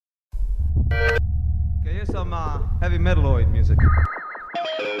Okay, here's some heavy metaloid music.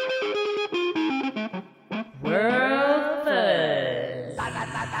 World Fuzz.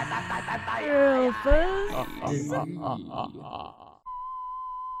 World Fuzz.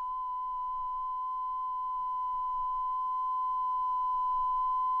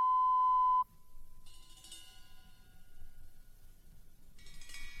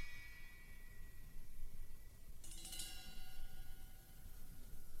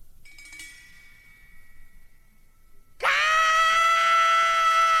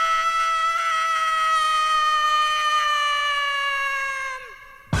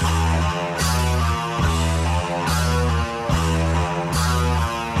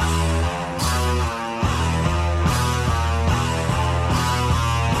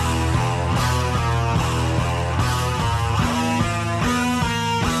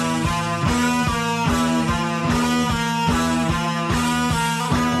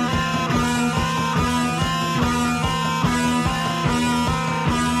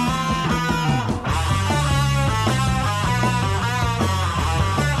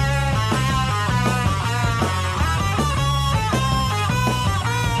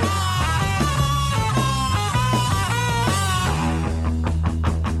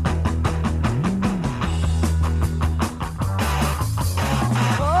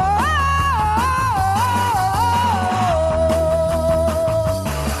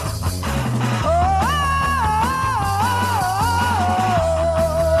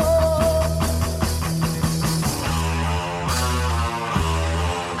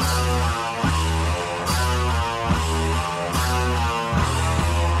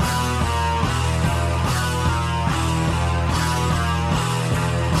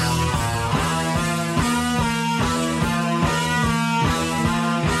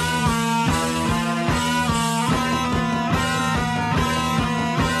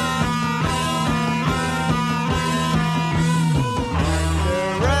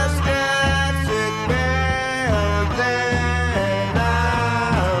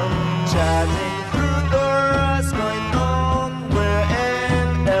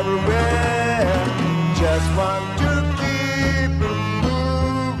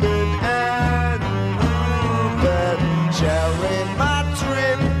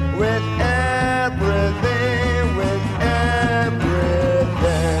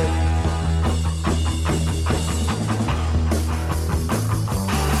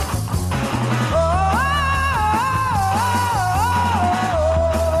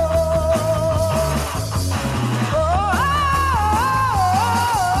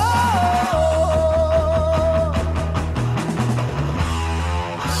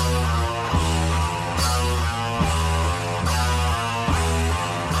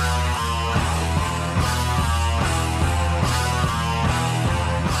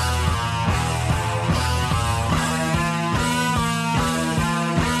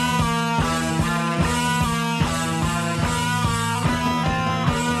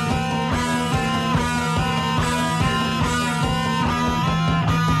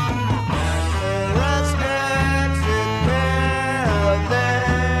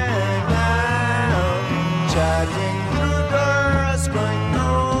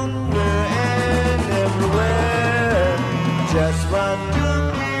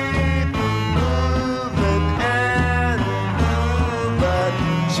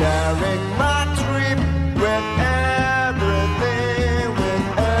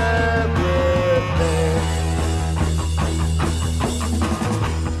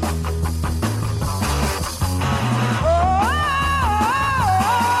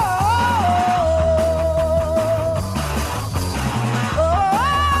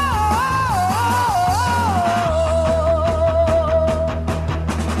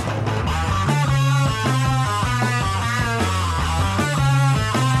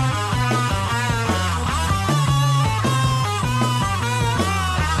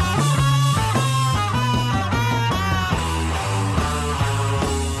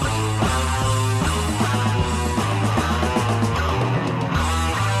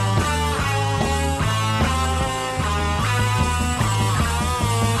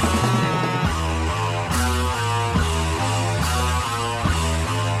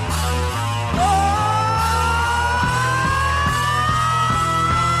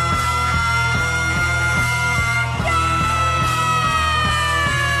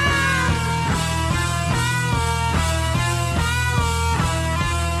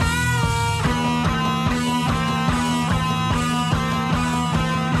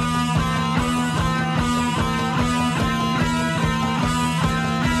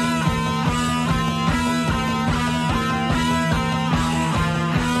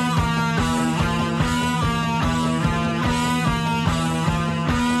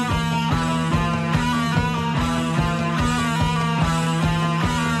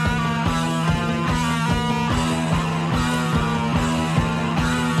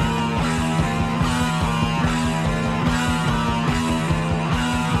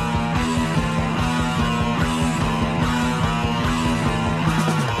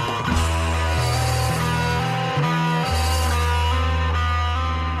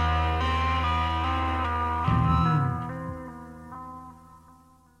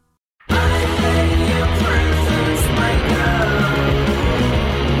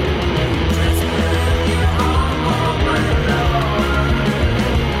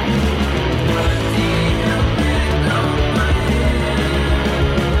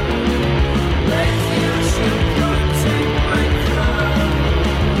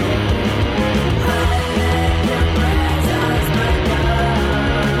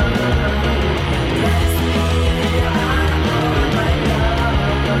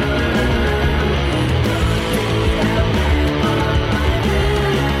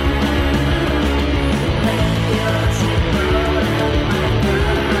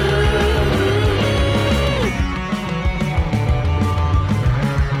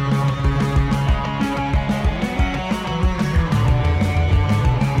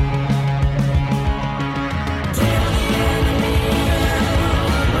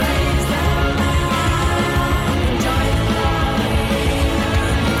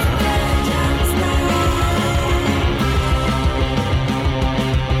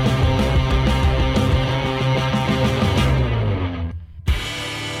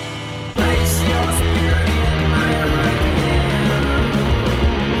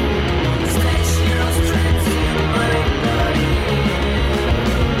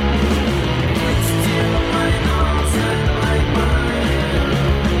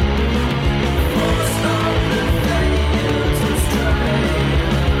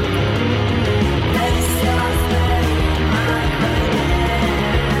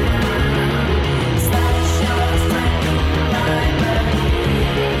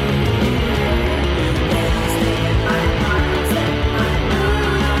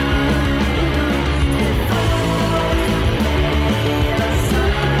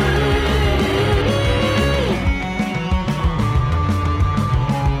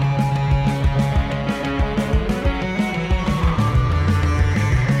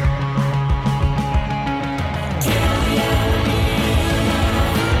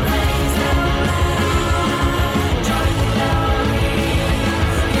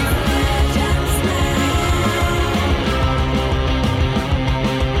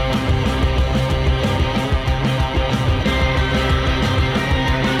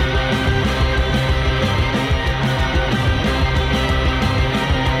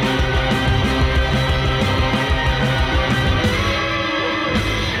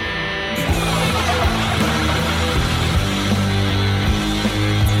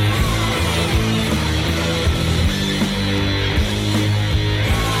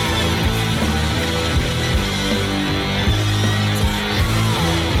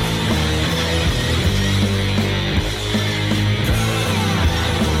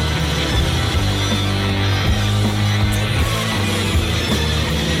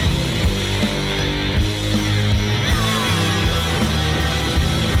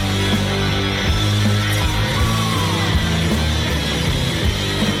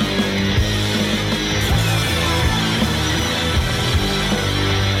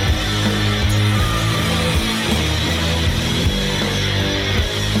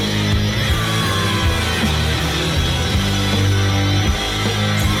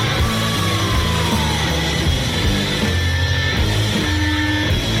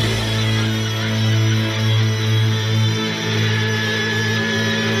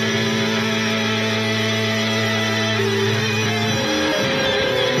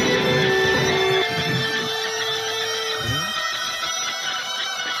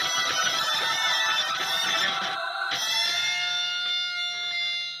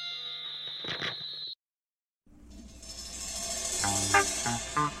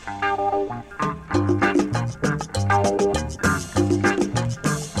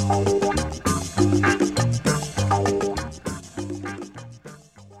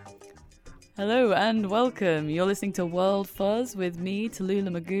 and welcome. You're listening to World Fuzz with me, Tallulah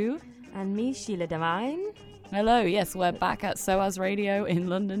Magoo. And me, Sheila Devine. Hello, yes, we're back at SOAS Radio in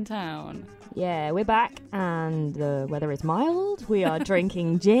London town. Yeah, we're back, and the weather is mild. We are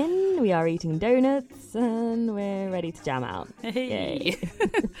drinking gin, we are eating donuts, and we're ready to jam out. Hey!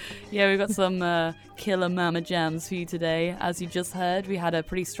 Yeah, we've got some killer mama jams for you today. As you just heard, we had a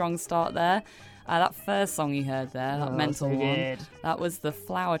pretty strong start there. That first song you heard there, that mental so one, good. that was the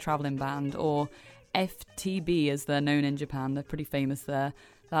Flower Travelling Band, or FTB as they're known in Japan. They're pretty famous there.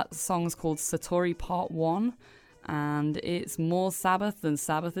 That song's called Satori Part 1, and it's more Sabbath than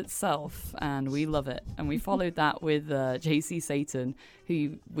Sabbath itself, and we love it. And we followed that with JC Satan,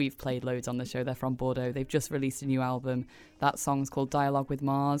 who we've played loads on the show. They're from Bordeaux. They've just released a new album. That song's called Dialogue with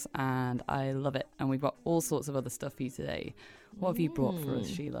Mars, and I love it. And we've got all sorts of other stuff for you today. What have you brought for us,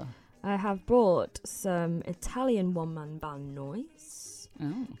 Sheila? I have brought some Italian one-man band noise.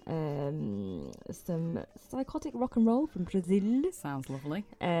 Oh. Some psychotic rock and roll from Brazil. Sounds lovely.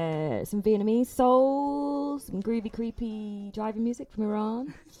 Some Vietnamese soul, some groovy, creepy driving music from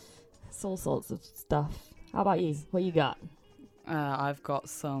Iran. It's all sorts of stuff. How about you? What you got? I've got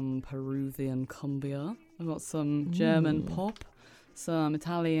some Peruvian cumbia. I've got some German pop, some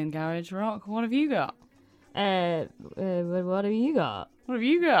Italian garage rock. What have you got? What have you got? What have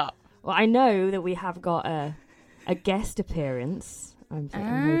you got? Well, I know that we have got a guest appearance. I'm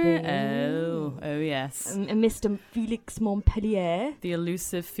hoping. Oh yes. Mr. Felix Montpellier. The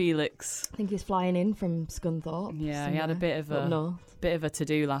elusive Felix. I think he's flying in from Scunthorpe. Yeah, he had a bit of a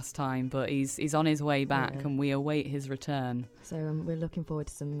to-do last time, but he's on his way back, and we await his return. So we're looking forward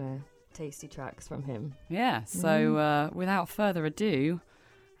to some tasty tracks from him. Yeah. So without further ado,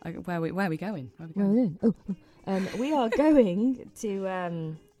 where are we going? We are going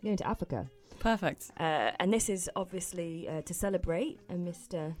to Africa. Perfect. And this is obviously to celebrate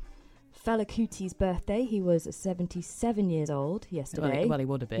Mr. Fela Kuti's birthday. He was 77 years old yesterday. Well, he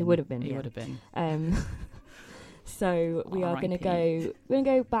would have been. He would have been. He would have been. So we are going to go. We're going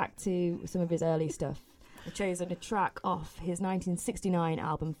to go back to some of his early stuff. I've chosen a track off his 1969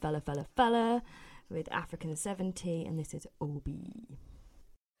 album Fela Fela Fela with African 70, and this is Obi.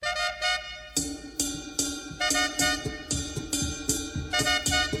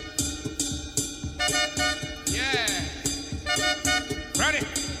 Ready?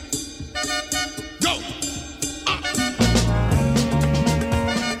 Go!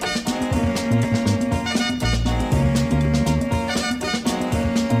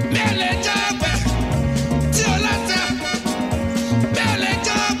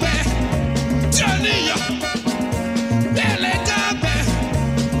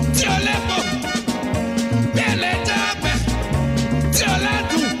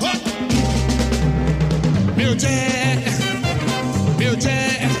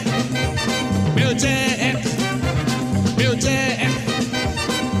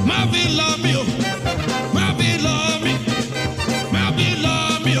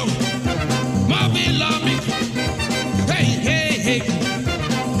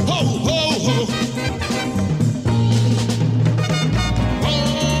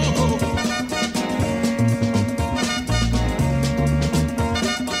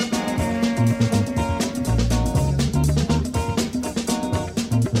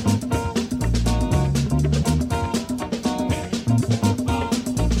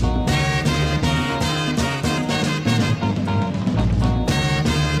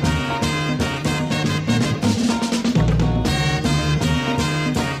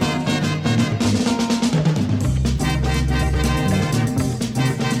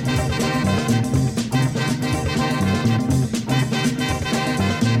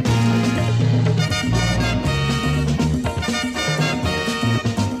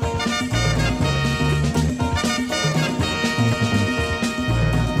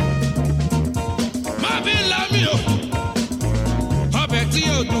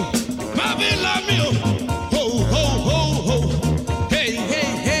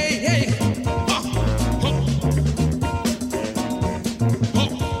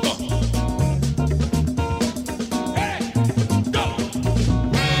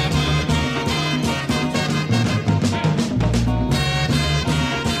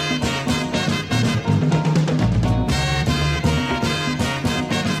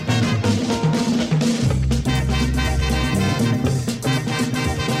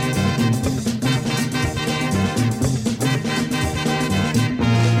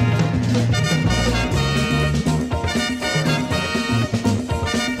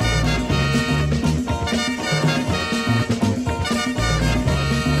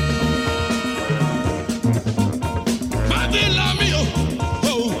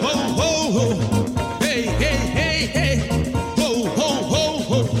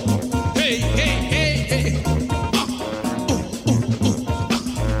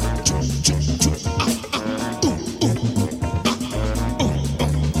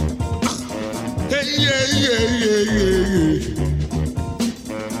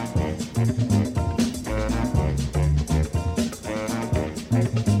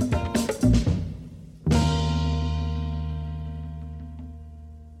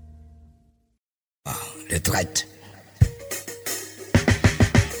 prête.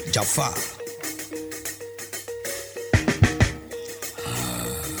 Jafar.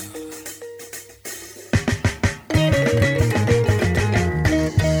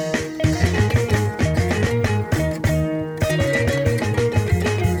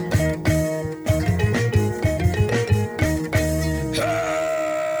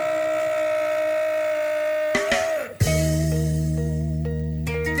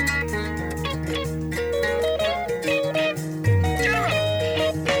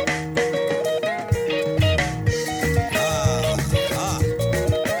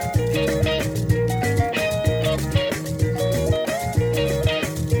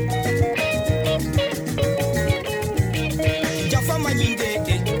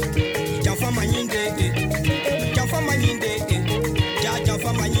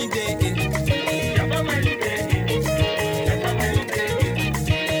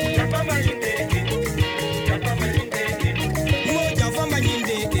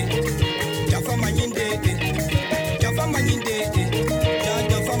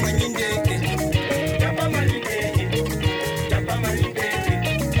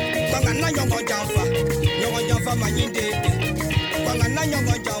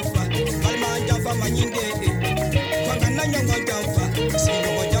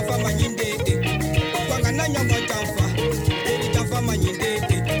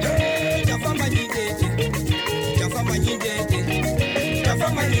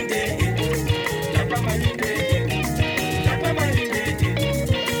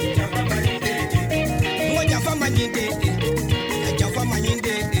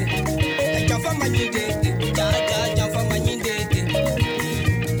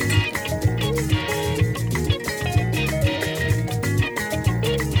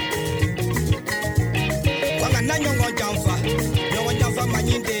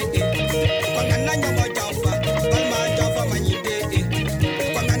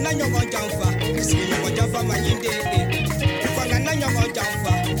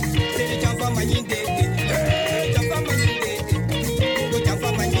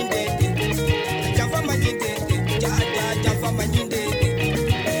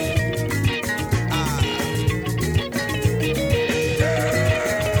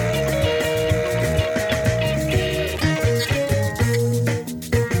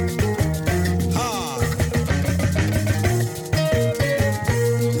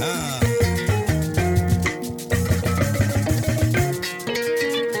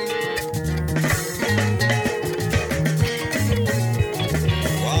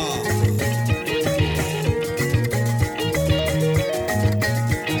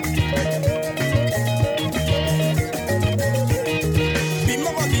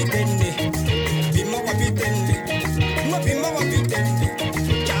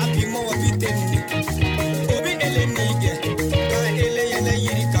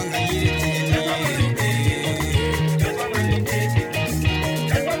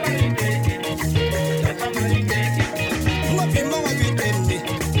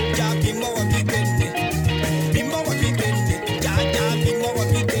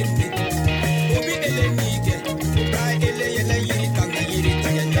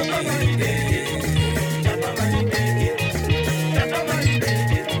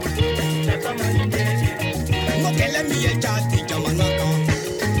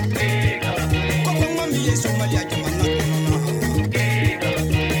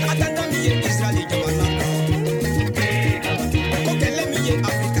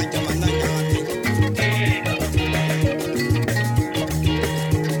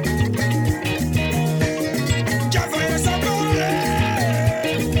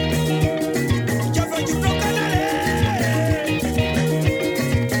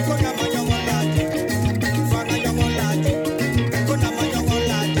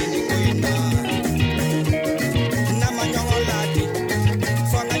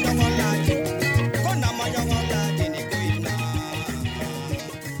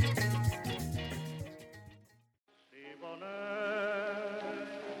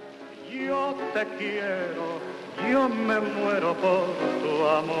 te quiero, yo me muero por tu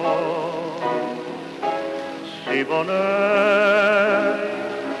amor. Si poner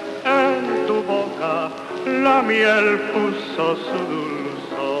en tu boca la miel puso su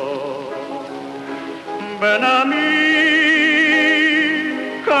dulzor, ven a mí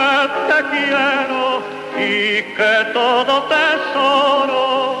que te quiero y que todo tesoro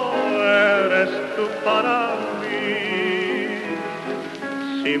eres tú para mí.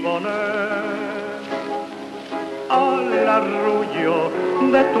 Si poner al arrullo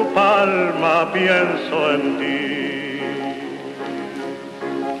de tu palma pienso en ti.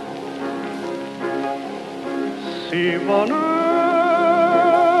 Siboney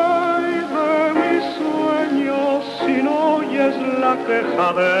de mis sueños, si no oyes la queja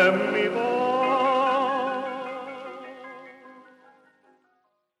de mi voz.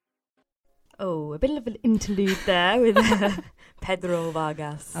 Oh, a bit of an interlude there with Pedro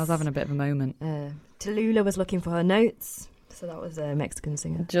Vargas. I was having a bit of a moment. Tallulah was looking for her notes, so that was a Mexican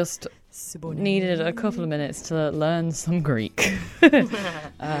singer. Just needed a couple of minutes to learn some Greek.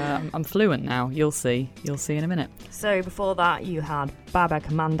 I'm fluent now. You'll see in a minute. So before that you had Baba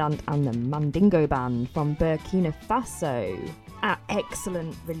Commandant and the Mandingo Band from Burkina Faso. An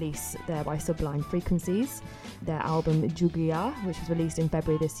excellent release there by Sublime Frequencies. Their album Jugia, which was released in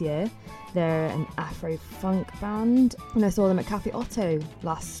February this year. They're an Afro-funk band, and I saw them at Cafe Otto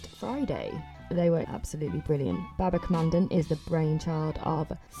last Friday. They were absolutely brilliant. Baba Commandant is the brainchild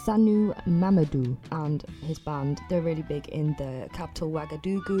of Sanu Mamadou and his band. They're really big in the capital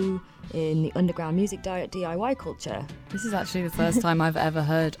Ouagadougou, in the underground music DIY culture. This is actually the first time I've ever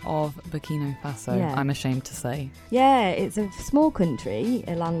heard of Burkina Faso, Yeah. I'm ashamed to say. Yeah, it's a small country,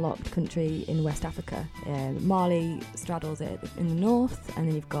 a landlocked country in West Africa. Mali straddles it in the north, and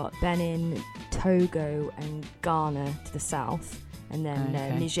then you've got Benin, Togo and Ghana to the south. And then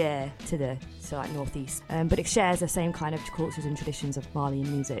Niger to the northeast. But it shares the same kind of cultures and traditions of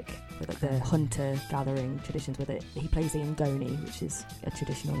Malian music, with like the hunter-gathering traditions with it. He plays the ngoni, which is a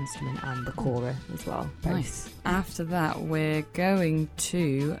traditional instrument, and the kora as well. Nice. After that, we're going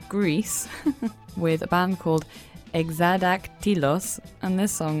to Greece with a band called Exadaktylos, and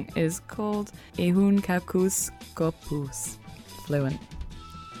this song is called Ehun Kakus Kopus. Fluent.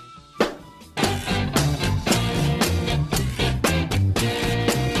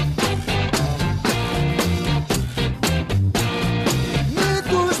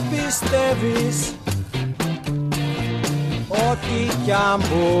 Πιστεύεις ό,τι κι αν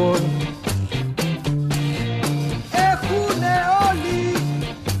μπουν, έχουνε όλοι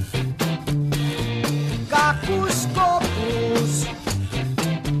κακούς σκοπούς,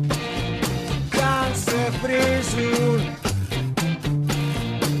 κι αν σε βρίζουν,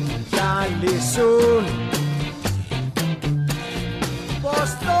 κι αν λυσούν, πως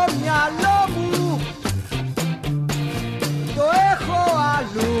το μυαλό μου το έχω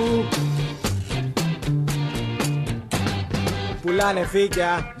αλλού. Πουλάνε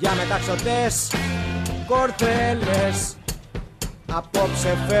φύκια για μεταξωτές, κορδέλες.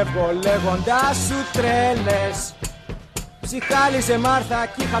 Απόψε φεύγω λέγοντας σου τρέλες. Ψυχάλισε Μάρθα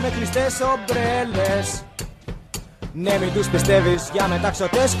κι είχαμε κλειστές ομπρέλες. Ναι, μην τους πιστεύεις για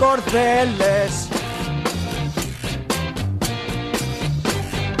μεταξωτές, κορδέλες.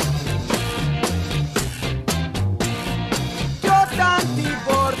 Κι όταν την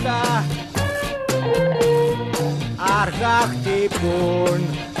πόρτα αργά χτυπούν,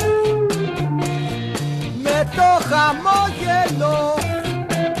 με το χαμόγελο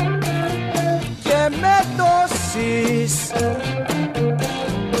και με το σεις,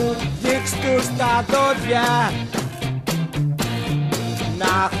 δείξ' τους τα δόντια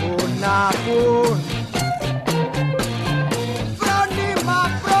να πουν. Φρόνημα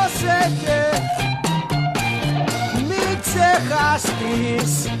πρόσεχε, μην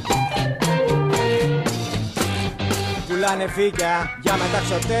ξεχαστείς. Πουλάνε φύκια για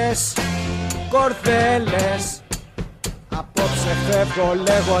μεταξωτές, κορδέλες. Απόψε φεύγω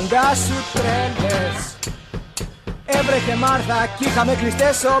λέγοντας σου τρέλες. Έβρεχε Μάρθα κι είχαμε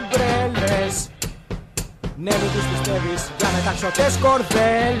κλειστές ομπρέλες. Ναι, μην τους πιστεύεις για μεταξωτές,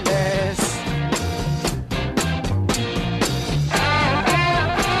 κορδέλες.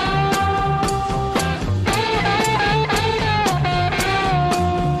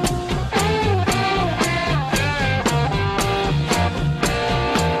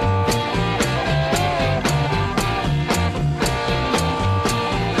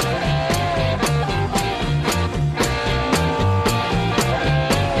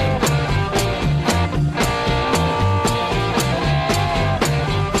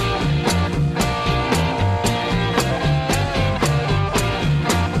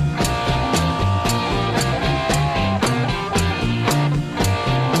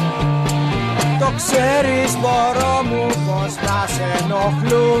 Ξέρεις μωρό μου πως μας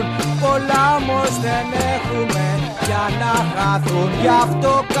ενοχλούν, πολλά όμως δεν έχουμε για να χαθούν. Γι'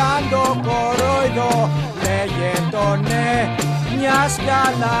 αυτό κάντο κορόιδο, λέγε το ναι, μιας κι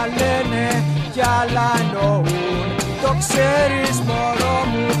άλλα λένε κι άλλα εννοούν. Το ξέρεις μωρό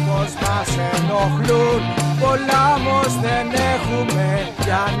μου πως μας ενοχλούν, πολλά όμως δεν έχουμε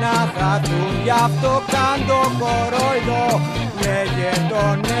για να χαθούν. Γι' αυτό κάντο κορόιδο, λέγε το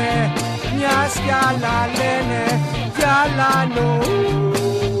ναι, μιας κι άλλα λένε κι άλλα εννοούν.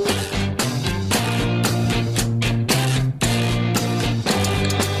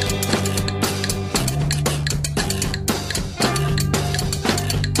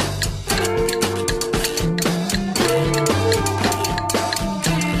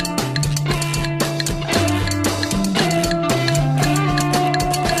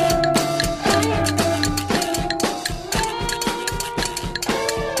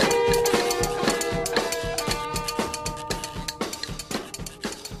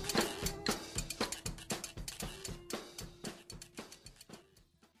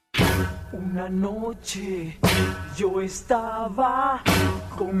 noche yo estaba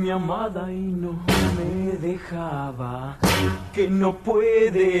con mi amada y no me dejaba, que no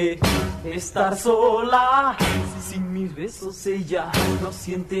puede estar sola, sin mis besos ella no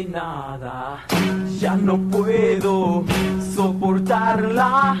siente nada, ya no puedo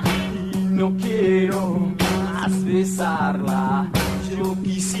soportarla y no quiero más besarla. Yo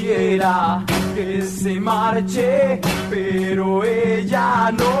quisiera que se marche, pero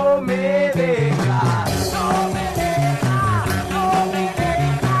ella no me deja. No me deja, no me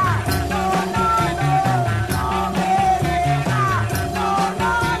deja, no, no, no, no me deja, no, no,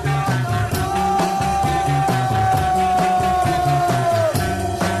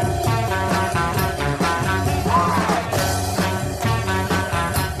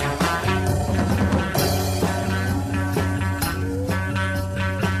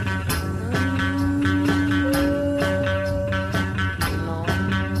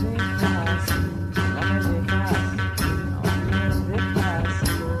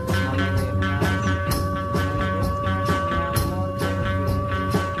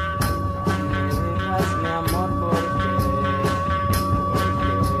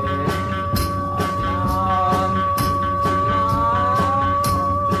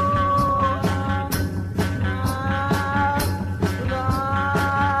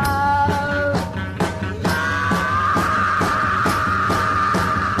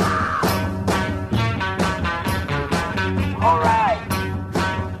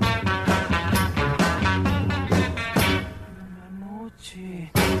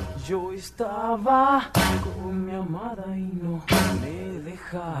 yo estaba con mi amada y no me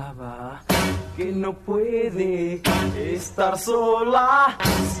dejaba, que no puede estar sola,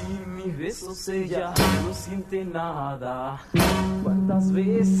 sin mis besos ella no siente nada. Cuántas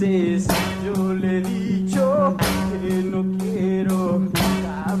veces yo le he dicho que no quiero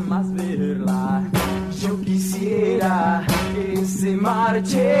jamás verla. Yo quisiera que se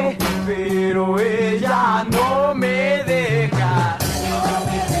marche, pero ella no me deja. No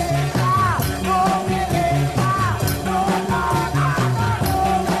me deja, no me deja, no, no, no, no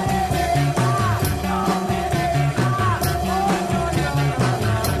me deja, no me deja,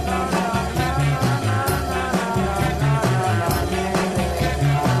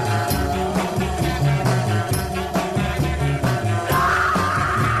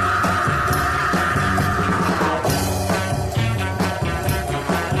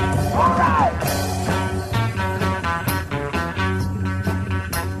 all right.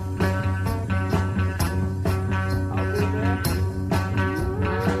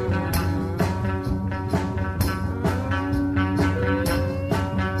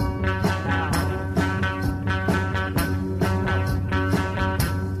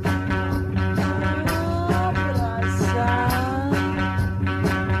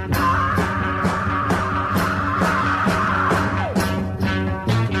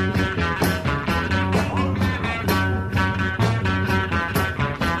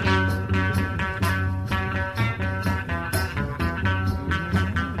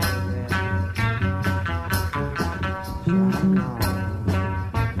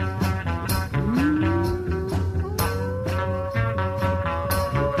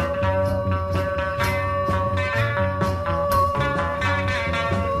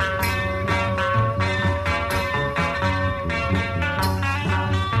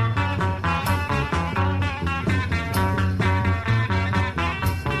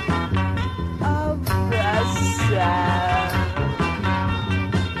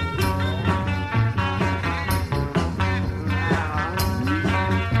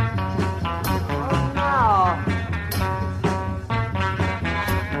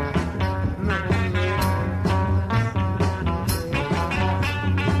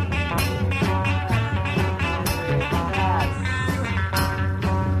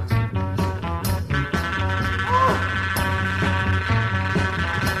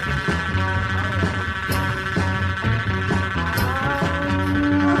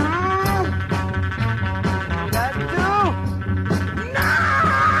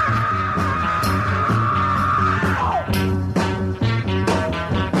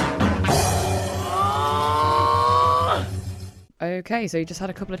 Okay, so you just had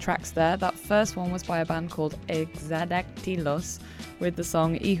a couple of tracks there. That first one was by a band called Exadactylos with the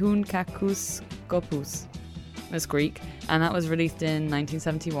song Ihun Kakus Kopus. That's Greek, and that was released in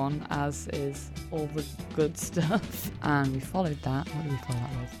 1971, as is all the good stuff. And we followed that. What did we follow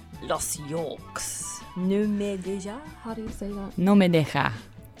that with? Los Yorks. No me deja. How do you say that? No me deja.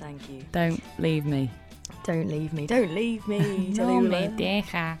 Thank you. Don't leave me. Don't leave me. Don't leave me. No me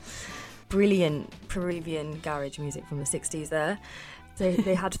deja. Brilliant Peruvian garage music from the 60s there. So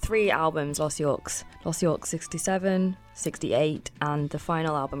they had 3 albums, Lost Yorks 67, 68, and the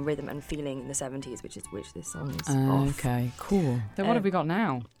final album, Rhythm and Feeling, in the 70s, which this song is off. Okay, cool. So what have we got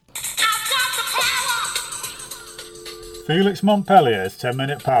now? Felix Montpellier's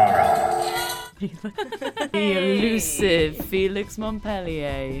 10-minute power hour. The elusive Felix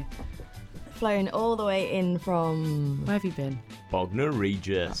Montpellier. Flown all the way in from... Where have you been? Bognor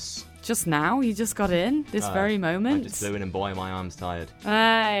Regis. Just now? You just got in? This very moment? I just flew in and boy, my arm's tired.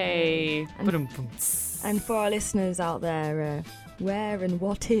 Hey! And for our listeners out there, where and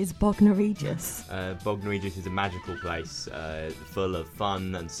what is Bognor Regis? Bognor Regis is a magical place full of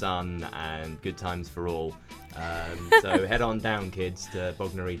fun and sun and good times for all. So head on down, kids, to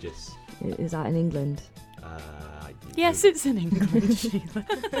Bognor Regis. Is that in England? Yes, it's in England, Sheila.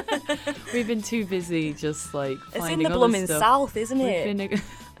 We've been too busy just like finding It's in the other blooming stuff. south, isn't it?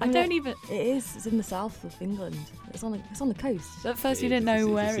 I don't even. It is. It's in the south of England. It's on the coast. At first, It you didn't is. know It's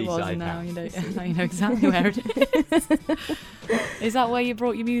a where it was, seaside and now town. you know. Now you know exactly where it is. Is that where you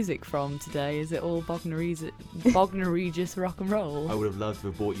brought your music from today? Is it all Bognor Regis rock and roll? I would have loved to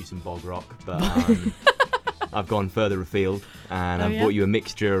have bought you some bog rock, but I've gone further afield, and I've brought you a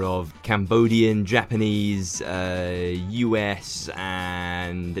mixture of Cambodian, Japanese, US,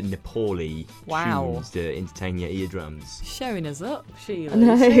 and Nepali tunes to entertain your eardrums. Showing us up, Sheila.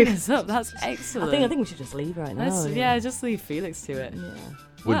 No. Showing us up. That's excellent. I think we should just leave right now. Just leave Felix to it. Yeah.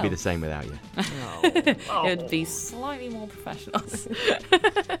 Wouldn't be the same without you. It would be slightly more professional.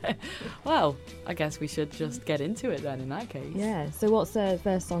 Well, I guess we should just get into it then in that case. Yeah. So what's the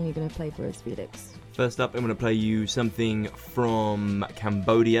first song you're going to play for us, Felix? First up, I'm going to play you something from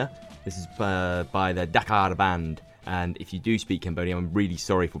Cambodia. This is by the Dakar Band. And if you do speak Cambodian, I'm really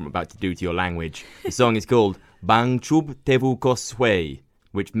sorry for what I'm about to do to your language. The song is called Bang Chub Tevu Kosway,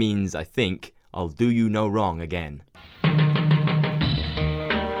 which means, I think, I'll do you no wrong again.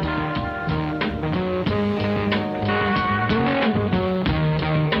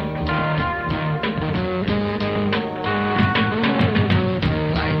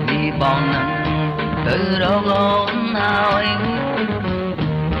 Từ đâu ngón hỏi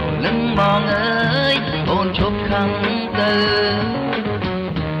rồi lưng bọn ơi ôn chụp khăn tư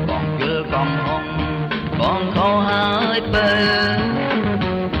bọn chưa còn hồng bọn khô hơi bơ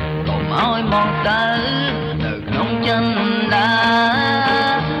cậu mỏi mòn tới từ không chân đá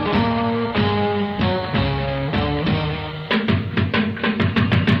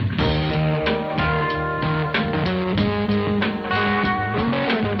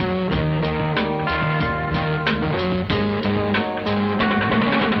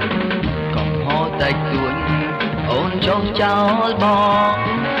chốc cháu bò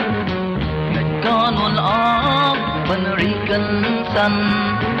ngạch con luôn óc phân ri cân sân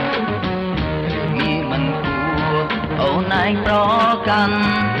nghi mình cua âu nai pro căn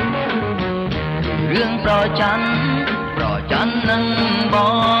rương pro chắn nâng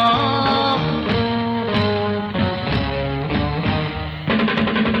bó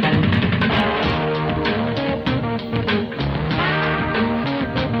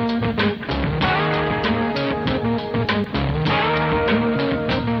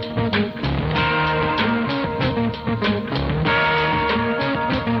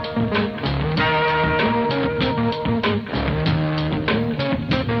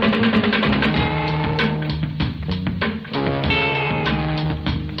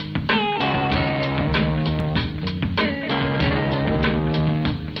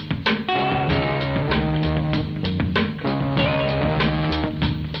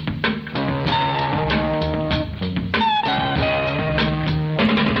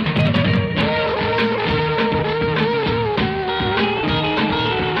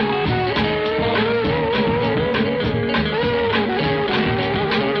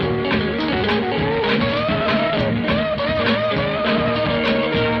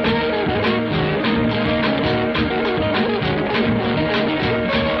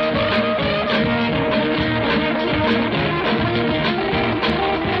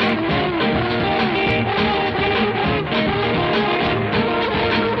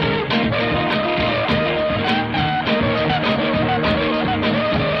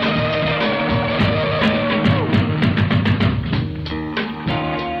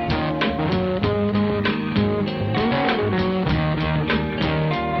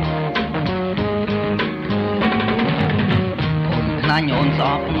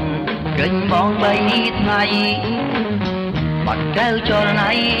Kéo cho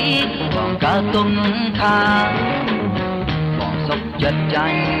nấy còn cả tuần tha còn sốc chật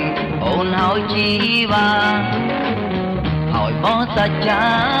tranh ôn hỏi chi và hỏi bó xa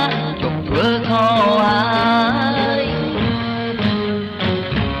cha chục thưa khó ai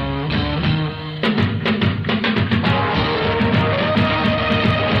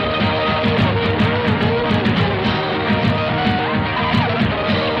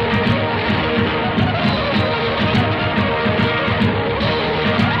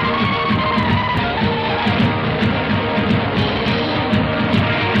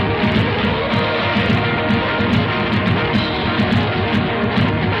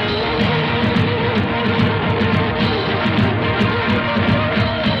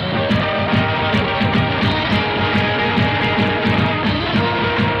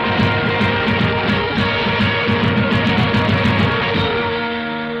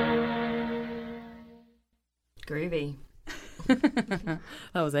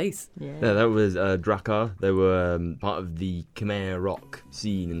That was ace. Yeah. Yeah, that was Drakkar. They were part of the Khmer rock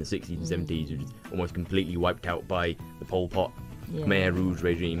scene in the 60s and 70s, which was almost completely wiped out by the Pol Pot Khmer Rouge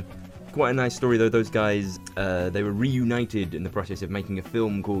regime. Quite a nice story though. Those guys, they were reunited in the process of making a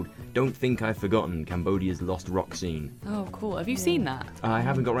film called Don't Think I've Forgotten, Cambodia's Lost Rock Scene. Oh, cool. Have you seen that? I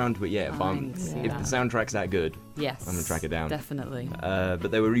haven't got around to it yet, but Thanks, if the soundtrack's that good, Yes. I'm going to track it down. Definitely.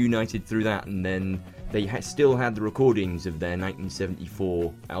 But they were reunited through that, and then they still had the recordings of their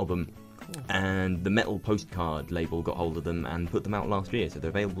 1974 album. And the Metal Postcard label got hold of them and put them out last year, so they're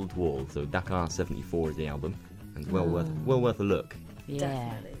available to all. So Dakar 74 is the album, and well worth a look.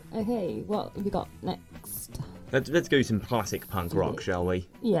 Yeah. Okay, what have we got next? Let's go some classic punk rock, shall we?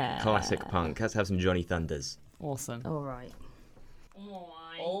 Yeah. Classic punk. Let's have some Johnny Thunders. Awesome. All right.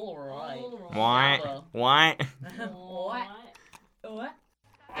 All right. Why? What?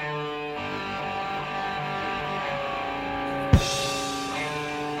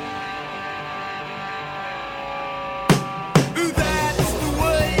 That's the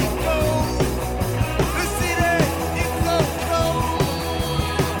way it goes. The city is so cold.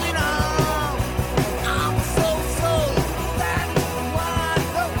 You know, I'm so that's why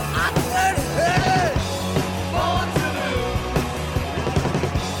I'm gonna hurt. Born to lose.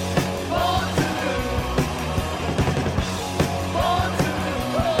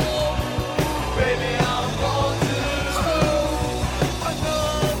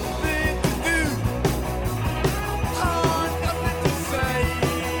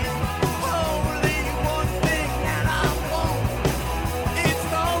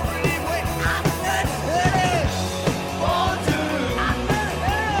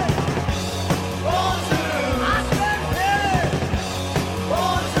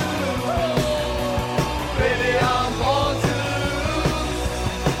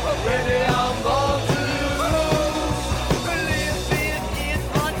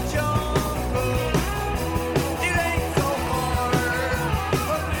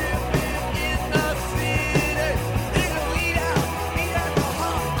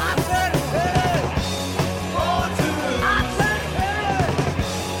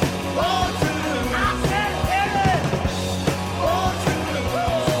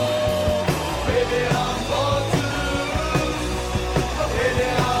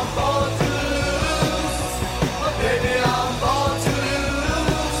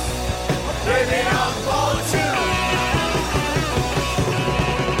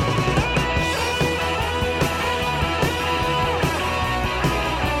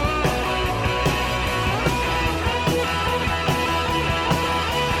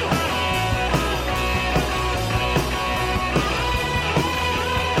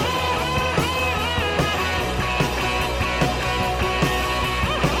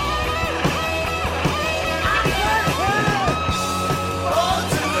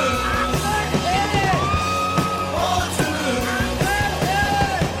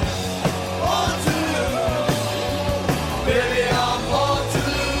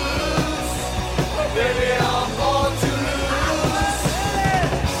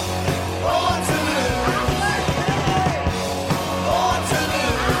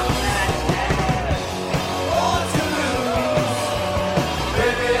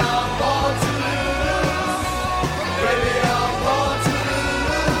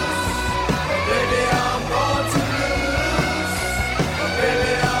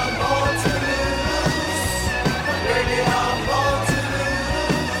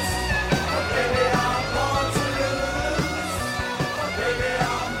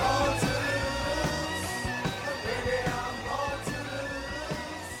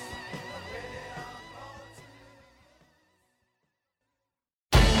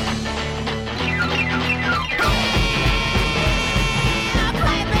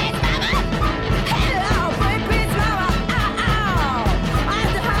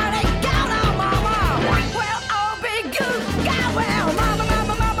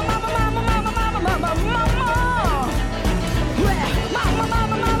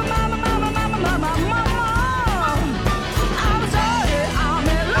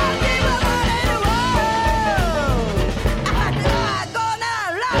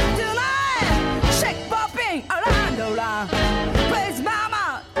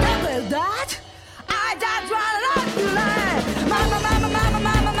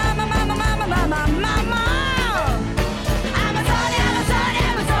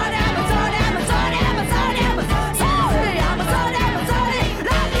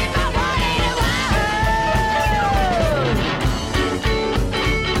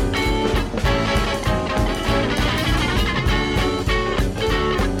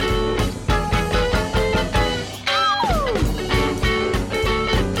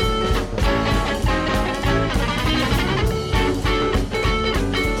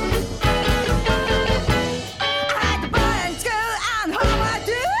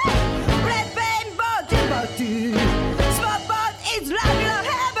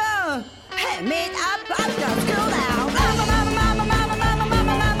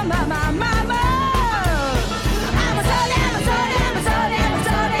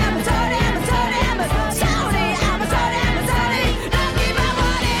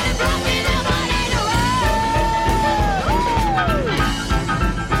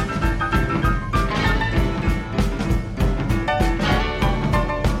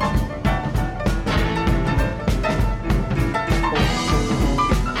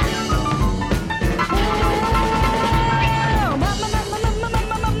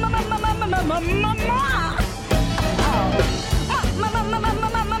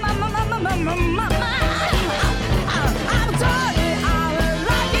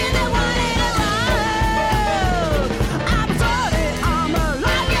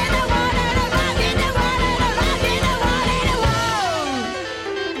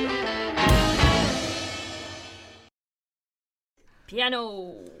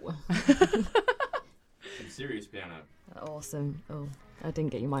 Piano. Some serious piano. Awesome. Oh, I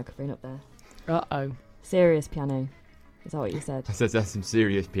didn't get your microphone up there. Uh-oh. Serious piano. Is that what you said? That's some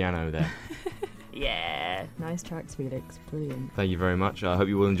serious piano there. Yeah. Nice tracks, Felix. Brilliant. Thank you very much. I hope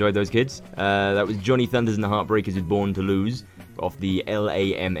you all enjoyed those, kids. That was Johnny Thunders and the Heartbreakers with Born to Lose off the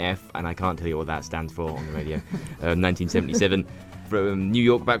LAMF, and I can't tell you what that stands for on the radio. 1977. From New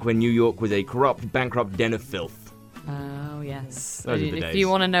York, back when New York was a corrupt, bankrupt den of filth. Oh, yes. Those are the If days. you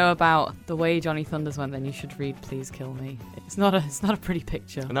want to know about the way Johnny Thunders went, then you should read Please Kill Me. It's not a pretty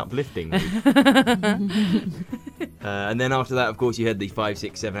picture. An uplifting. And then after that, of course, you had the 5,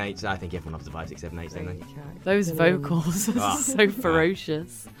 6, 7, 8s. I think everyone loves the 5, 6, 7, 8s, don't they? Those Brilliant. vocals are Ah. so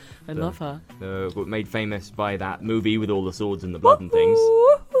ferocious. I love her. Made famous by that movie with all the swords and the blood and things.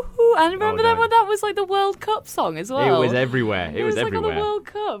 And remember that no. when that was like the World Cup song as well? It was everywhere. It was like everywhere. on the World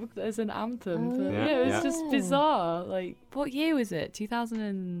Cup as an anthem. But, yeah. it was Yeah. just bizarre. Like, what year was it?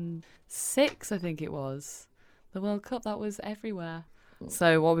 2006, I think it was. The World Cup, that was everywhere.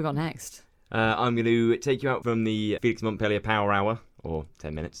 So what have we got next? I'm going to take you out from the Felix Montpellier Power Hour, or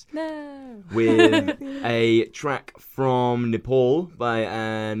 10 minutes, No. with a track from Nepal by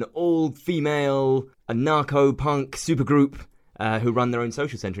an all-female anarcho-punk supergroup who run their own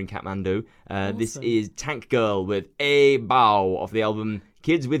social centre in Kathmandu. This Awesome. is Tank Girl with A Bow off the album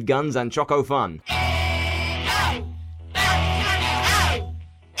Kids with Guns and Choco Fun.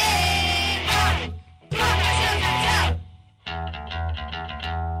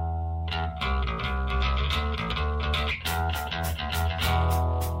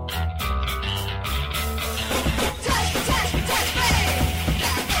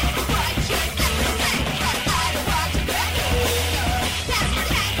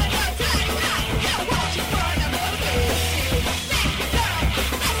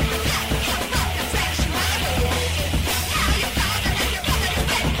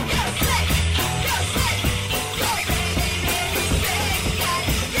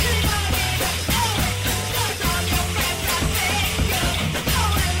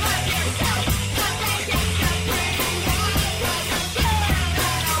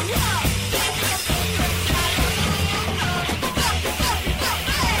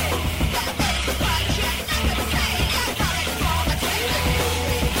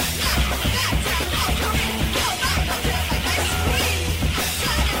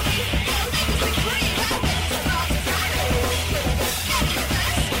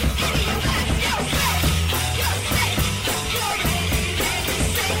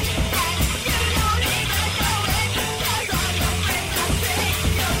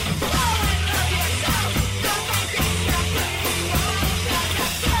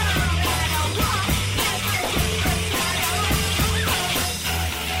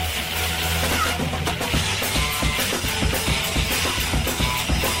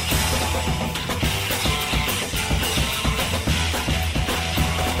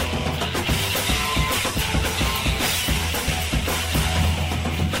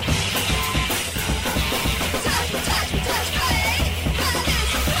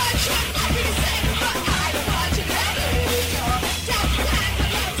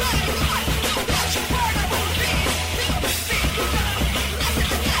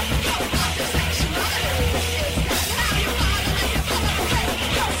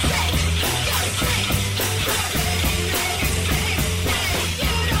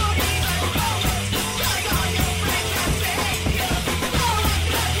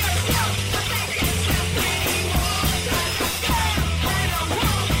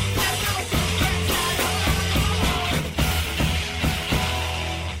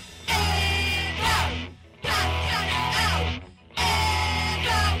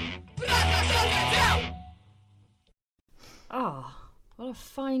 What a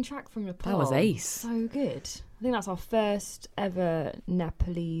fine track from Nepal. That was ace. So good. I think that's our first ever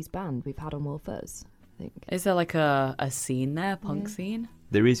Nepalese band we've had on World Fuzz. I think. Is there like a scene there, punk scene?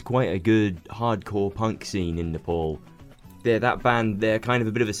 There is quite a good hardcore punk scene in Nepal. That band, they're kind of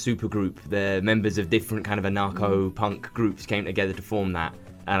a bit of a super group. They're members of different kind of anarcho-punk groups came together to form that.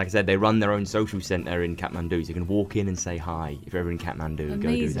 And like I said, they run their own social centre in Kathmandu, so you can walk in and say hi if you're ever in Kathmandu. Go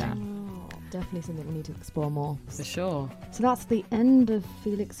do that. Oh, definitely something we need to explore more. For sure. So that's the end of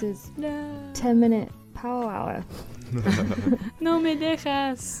Felix's 10-minute power hour. No me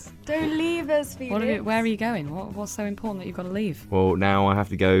dejas. Don't leave us, Felix. Where are you going? What's so important that you've got to leave? Well, now I have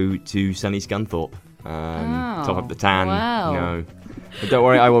to go to sunny Scunthorpe. Top up the tan. Wow. No. But don't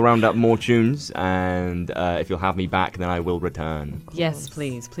worry, I will round up more tunes, and if you'll have me back, then I will return. Yes,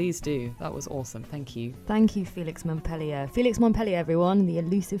 please. Please do. That was awesome. Thank you. Thank you, Felix Montpellier. Felix Montpellier, everyone. The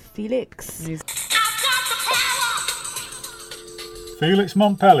elusive Felix. Felix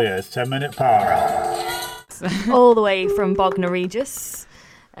Montpellier's 10-minute para. All the way from Bognor Regis.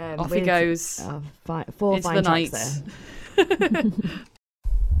 Off he goes. Four into fine the tracks night. there.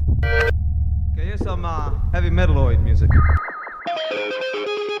 Okay, here's some heavy metaloid music.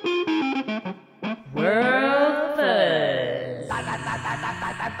 World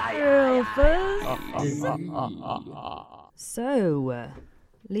So,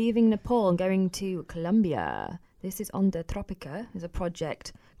 leaving Nepal and going to Colombia. This is Onda Tropica. It's a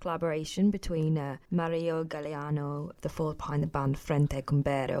project collaboration between Mario Galeano, the force behind the band Frente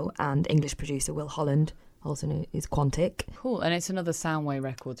Cumbero, and English producer Will Holland, also known as Quantic. Cool, and it's another Soundwave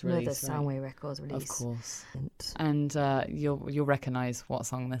Records release. Another Soundwave Records release. Of course. And you'll recognise what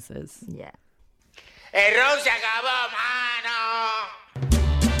song this is. Yeah. El rock se acabó, mano.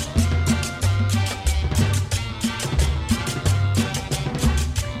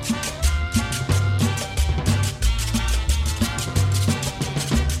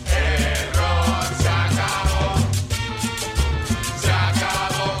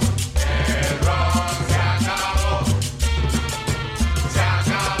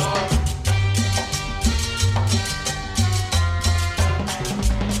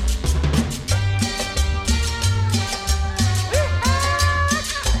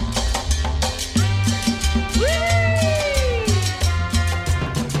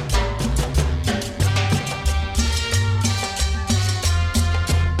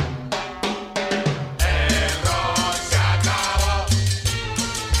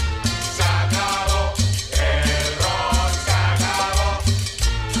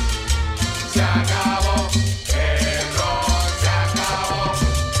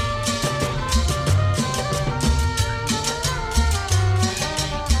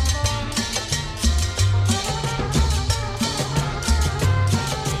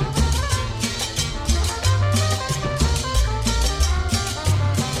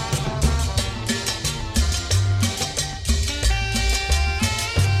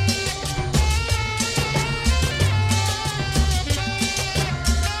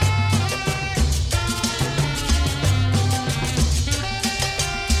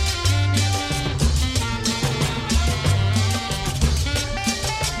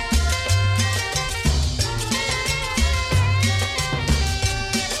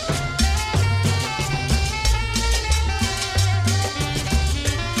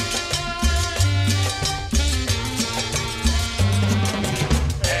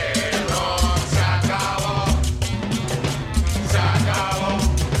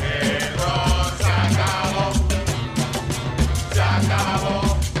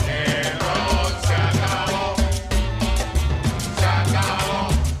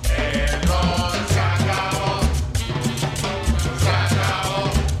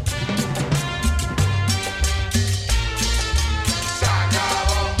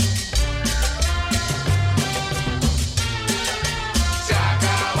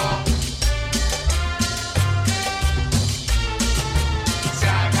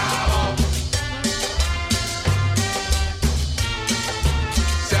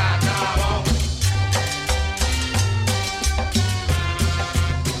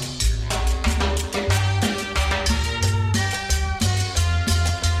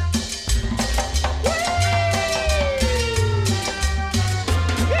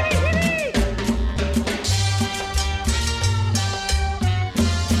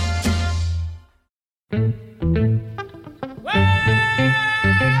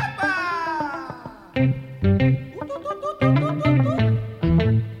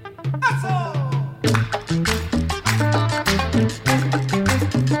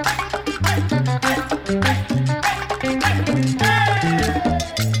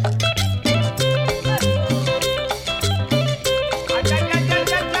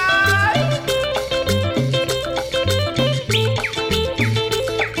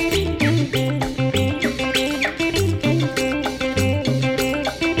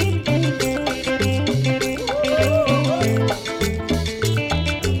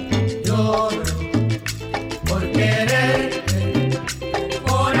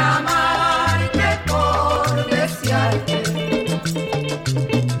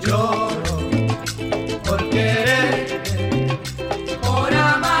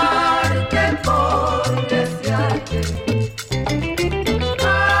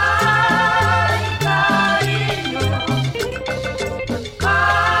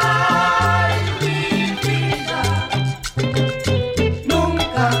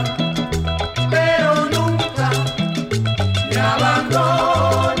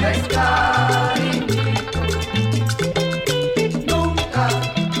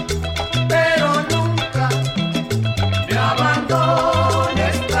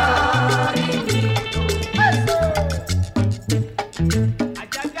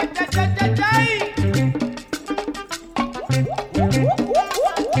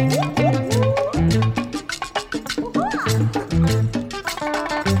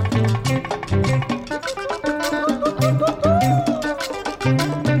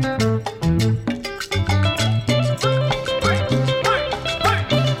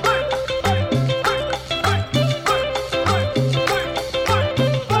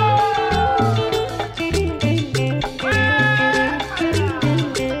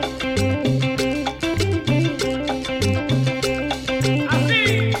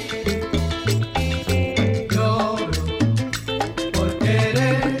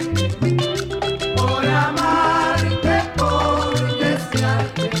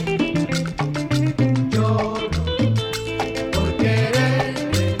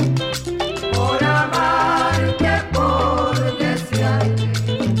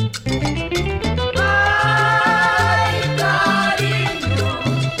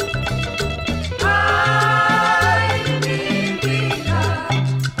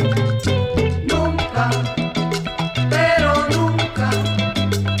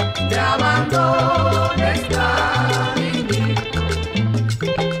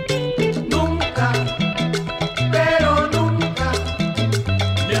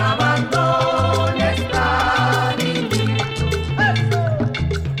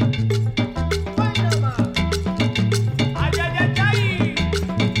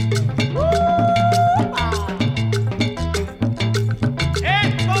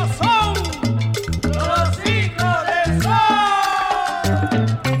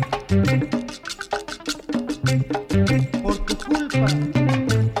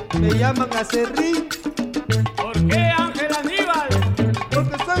 llaman acerrín. ¿Por qué, Ángel Aníbal?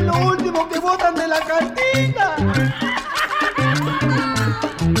 Porque soy lo último que botan de la cantina.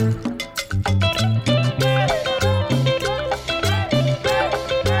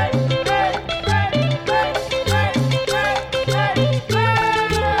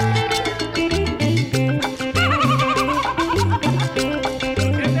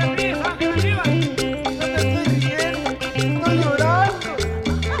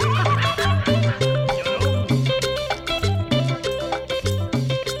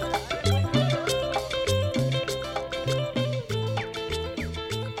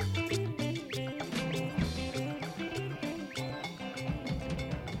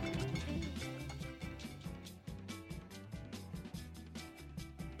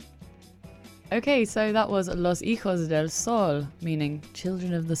 Okay, so that was Los Hijos del Sol, meaning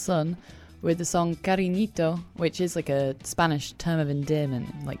children of the sun, with the song Cariñito, which is like a Spanish term of endearment,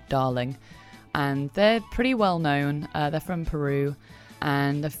 like darling. And they're pretty well known. They're from Peru,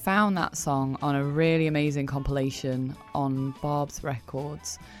 and I found that song on a really amazing compilation on Barb's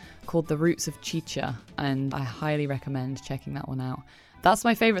Records called The Roots of Chicha, and I highly recommend checking that one out. That's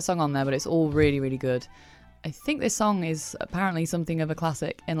my favourite song on there, but it's all really, really good. I think this song is apparently something of a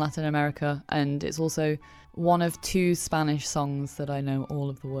classic in Latin America, and it's also one of two Spanish songs that I know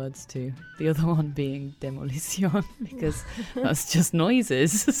all of the words to. The other one being Demolición, because that's just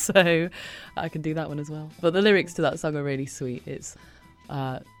noises, so I can do that one as well. But the lyrics to that song are really sweet. It's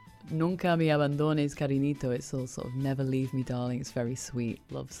Nunca me abandones, cariñito. It's all sort of never leave me, darling. It's a very sweet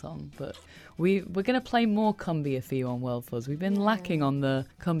love song. But we're going to play more cumbia for you on World Fuzz. We've been lacking on the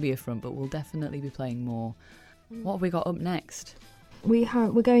cumbia front, but we'll definitely be playing more. What have we got up next? We're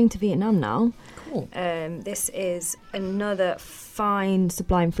going to Vietnam now. Cool. This is another fine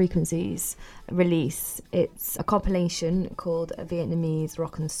Sublime Frequencies release. It's a compilation called Vietnamese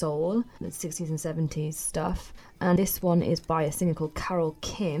Rock and Soul, the 60s and 70s stuff. And this one is by a singer called Carol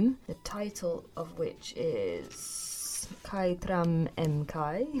Kim, the title of which is Kai Tram Em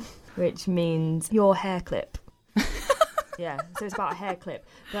Kai, which means your hair clip. Yeah, so it's about a hair clip.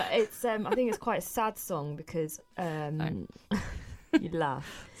 But it's I think it's quite a sad song because you'd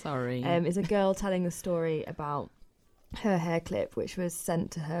laugh. Sorry. It's a girl telling a story about her hair clip, which was sent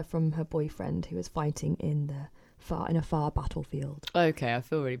to her from her boyfriend who was fighting in a far battlefield. Okay, I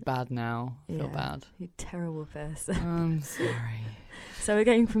feel really bad now. I feel bad. You're a terrible person. I'm sorry. So we're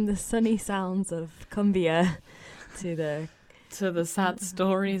going from the sunny sounds of cumbia to the sad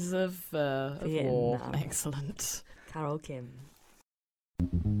stories of war. Vietnam. Excellent. Carol Kim.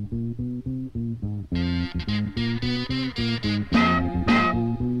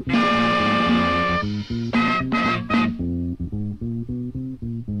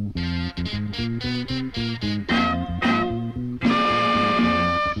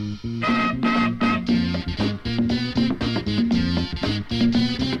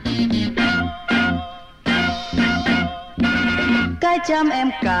 Cái chăm em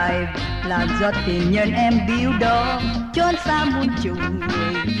cài là do tình nhân em biếu đó, chốn xa muôn trùng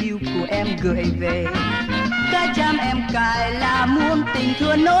người yêu gửi về. Cái chăm em cài là muôn tình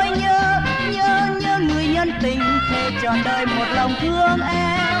thương nỗi nhớ, nhớ người nhân tình thề trọn đời một lòng thương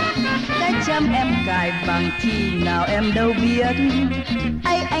em. Cái chăm em cài bằng chi nào em đâu biết,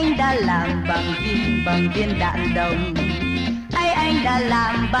 ấy anh đã làm bằng viên đạn đồng. Ấy anh đã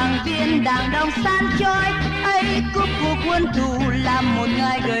làm bằng viên đạn đồng san chói, ấy cúp của quân thù làm một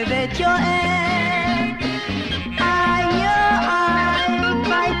ngày gửi về cho em. Ai nhớ ai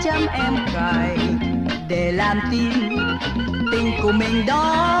phải chăm em cài để làm tin tình của mình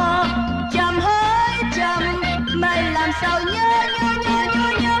đó. Chăm hỡi chăm mày làm sao nhớ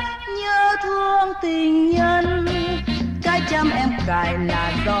thương tình nhân. Cái chăm em cài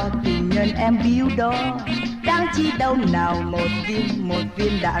là do tình nhân em biếu đó, đáng chi đâu nào một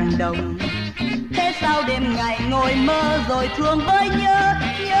viên đạn đồng. Thế sao đêm ngày ngồi mơ rồi thương với nhớ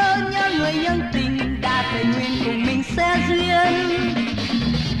người nhân tình đã thề nguyện cùng mình sẽ duyên.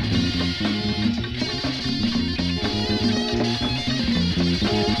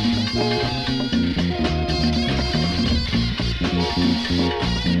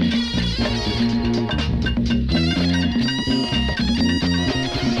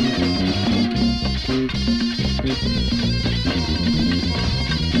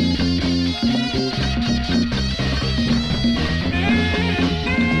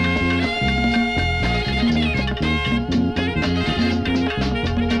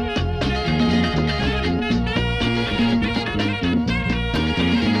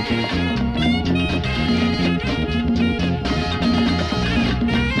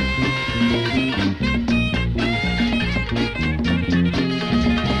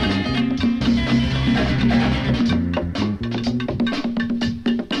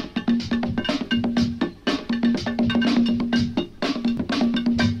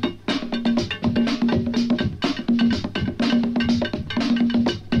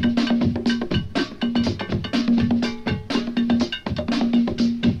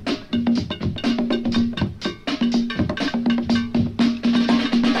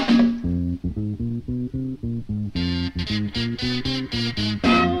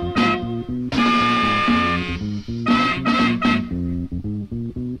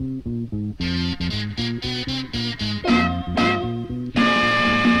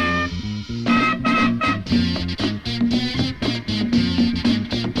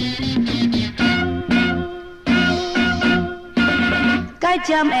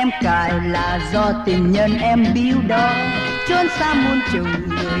 Chăm em cài là do tình nhân em biếu đó, chốn xa muôn trùng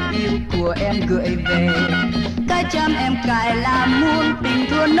người yêu của em gửi về. Cái chăm em cài là muôn tình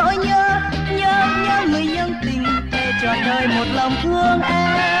thương nỗi nhớ người nhân tình thề trọn đời một lòng thương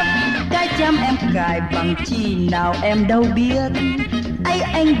em. Cái chăm em cài bằng chi nào em đâu biết, ấy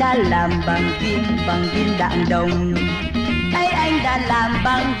anh đã làm bằng viên đạn đồng. Ấy anh đã làm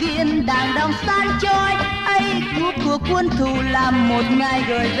bằng viên đạn đồng san chói, ấy cúp của quân thù làm một ngày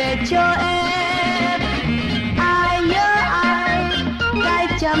gửi về cho em. Ai nhớ ai cái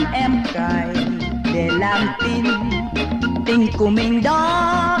chăm em cài để làm tin tình của mình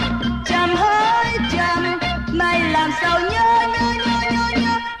đó. Chăm hỡi chăm mày làm sao nhớ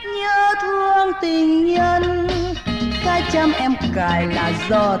thương tình nhân. Cái chăm em cài là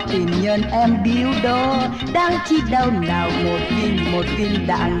do tình nhân em biếu đó, đáng chi đâu nào một viên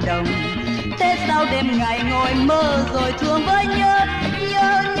đạn đồng. Thế sao đêm ngày ngồi mơ rồi thương với nhớ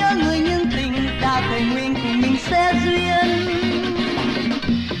người nhân tình đã thề nguyện cùng mình sẽ duyên.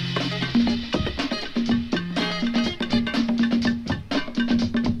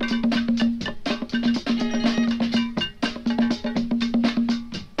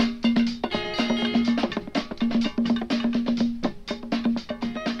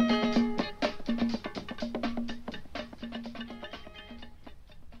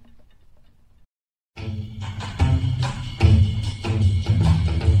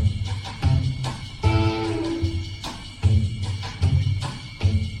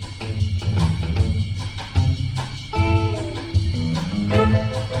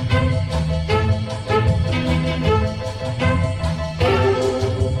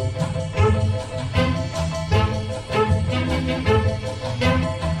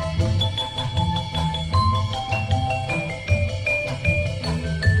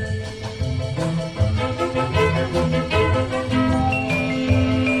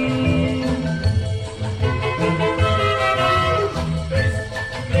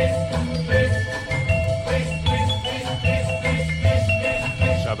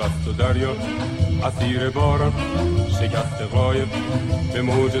 اسیر باران شکست قایب به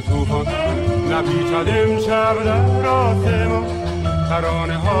موج طوفان نپیچد امشب در آسمان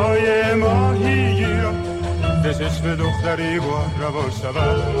ترانه های ماهیگیران ز چشم دختری گوهر روان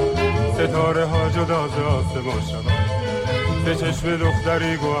شود ستاره ها جدا ز آسمان شود ز چشم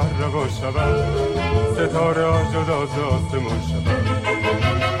دختری گوهر روان شود ستاره ها جدا ز آسمان شود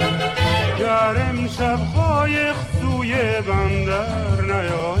گر امشب قایق سوی بندر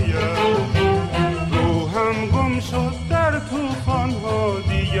نیاید روحم گم شد در طوفان ها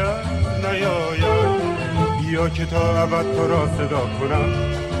دیگر نیاید بیا که تا ابد تو را صدا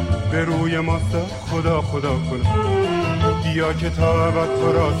کنم به روی ماست خدا خدا کنم بیا که تا ابد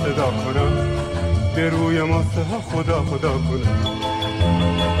تو را صدا کنم به روی ماست خدا خدا کنم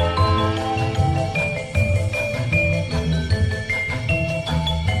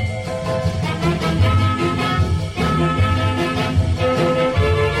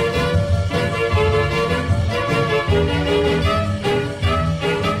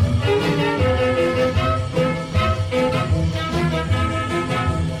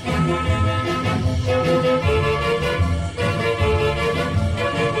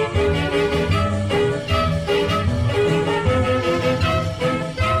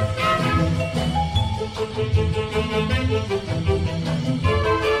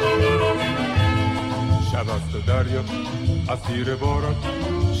دریا اسیر باران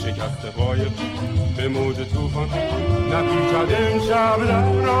شکست قایق به موج طوفان نپیچد امشب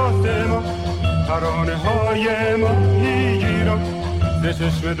در راست ما ترانه های ماهی گیران ز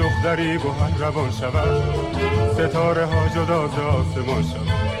چشم دختری گوهر روان شود ستاره ها جدا ز آسمان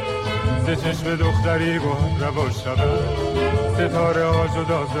شود ز چشم دختری گوهر روان شود ستاره ها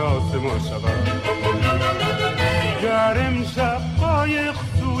جدا ز آسمان شود گر امشب قایق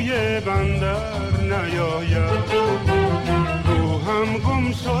سوی بندر نیاید روحم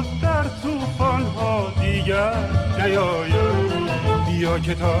گم شد در طوفان ها دیگر نیاید بیا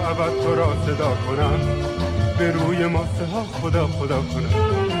که تا ابد تو را صدا کنم به روی ماسه ها خدا خدا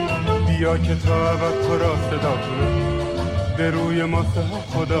کنم بیا که تا ابد تو را صدا کنم به روی ماسه ها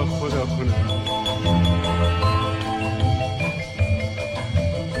خدا خدا کنم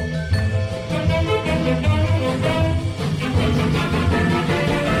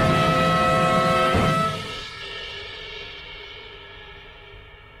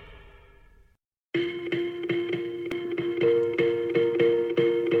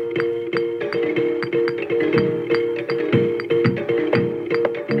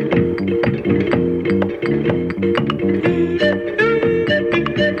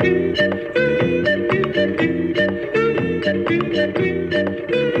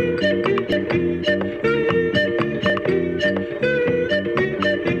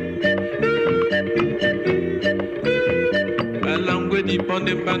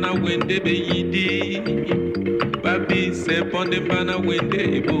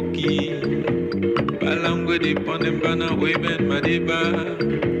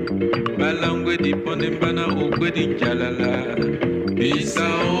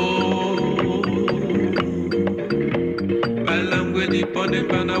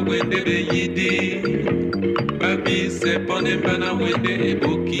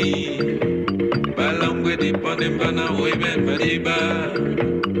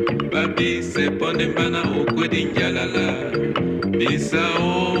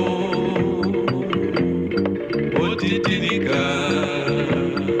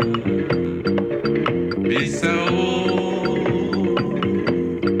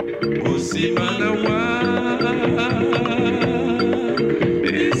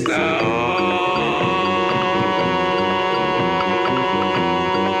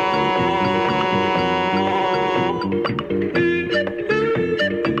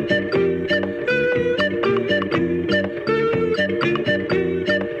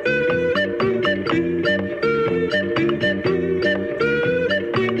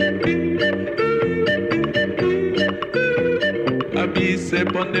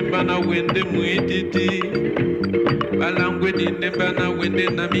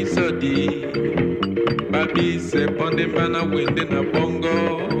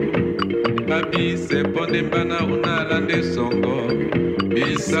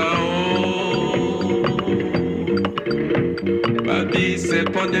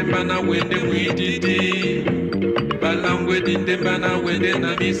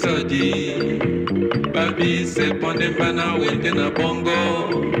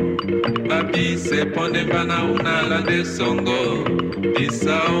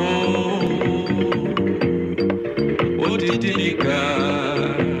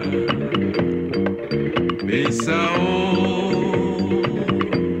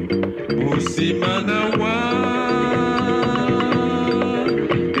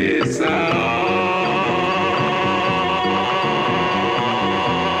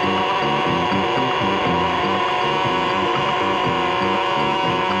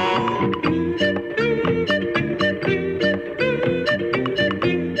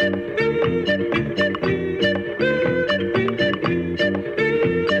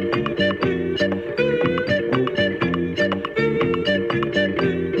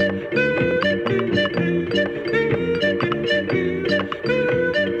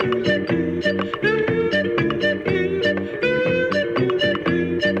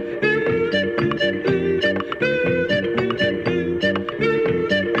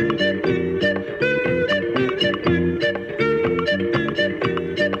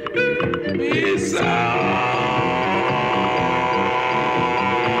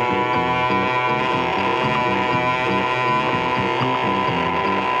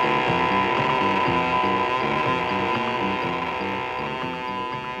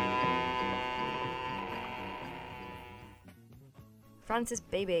Francis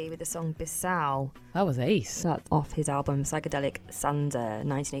Bebey with the song Bissau. That was ace. That's off his album Psychedelic Sansa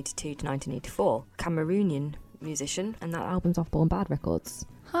 1982 to 1984. Cameroonian musician, and that album's off Born Bad Records.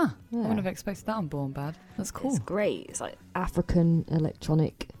 Huh. Yeah. I wouldn't have expected that on Born Bad. That's cool. It's great. It's like African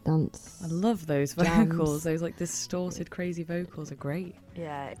electronic dance. I love those jams. vocals. Those like distorted, crazy vocals are great.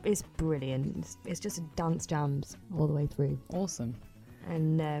 Yeah, it's brilliant. It's just dance jams all the way through. Awesome.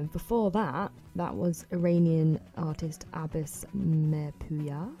 And before that was Iranian artist Abbas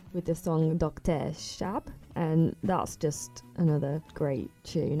Merpuya with the song Dr. Shab, and that's just another great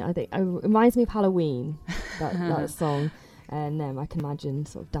tune. I think it reminds me of Halloween, that song, and I can imagine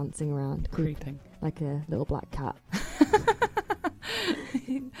sort of dancing around, creeping like a little black cat.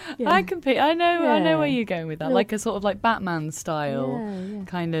 Yeah. I know where you're going with that. Like a sort of like Batman style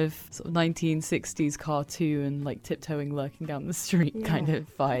kind of sort of 1960s cartoon, like tiptoeing, lurking down the street kind of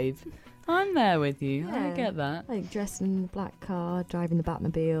vibe. I'm there with you. I get that. Like dressed in a black car, driving the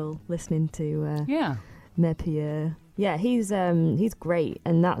Batmobile, listening to Merpuya. Yeah, he's great,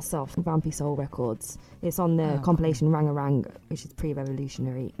 and that's off Vampy Soul Records. It's on the compilation Rangarang, which is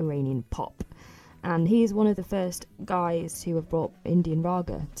pre-revolutionary Iranian pop. And he's one of the first guys who have brought Indian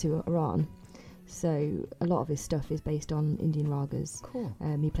raga to Iran. So a lot of his stuff is based on Indian ragas. Cool.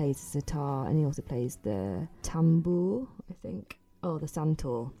 He plays the sitar, and he also plays the tambur, I think. Oh, the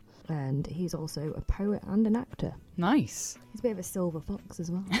santur. And he's also a poet and an actor. Nice. He's a bit of a silver fox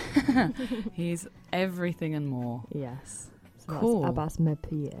as well. He's everything and more. Yes. So cool. That's Abbas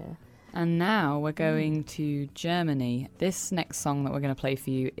Merpuya. And now we're going to Germany. This next song that we're going to play for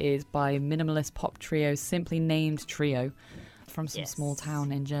you is by minimalist pop trio Simply Named Trio from some small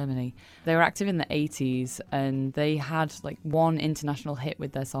town in Germany. They were active in the 80s, and they had like one international hit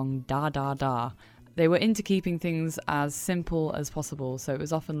with their song Da Da Da. They were into keeping things as simple as possible, so it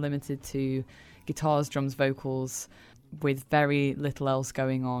was often limited to guitars, drums, vocals, with very little else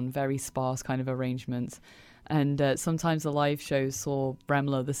going on, very sparse kind of arrangements. And sometimes the live shows saw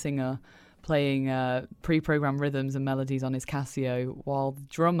Bremler, the singer, playing pre-programmed rhythms and melodies on his Casio, while the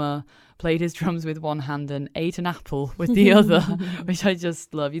drummer played his drums with one hand and ate an apple with the other, which I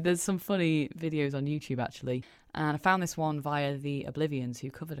just love. There's some funny videos on YouTube, actually. And I found this one via the Oblivions, who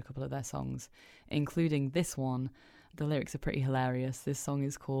covered a couple of their songs, including this one. The lyrics are pretty hilarious. This song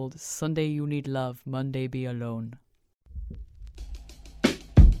is called Sunday You Need Love, Monday Be Alone.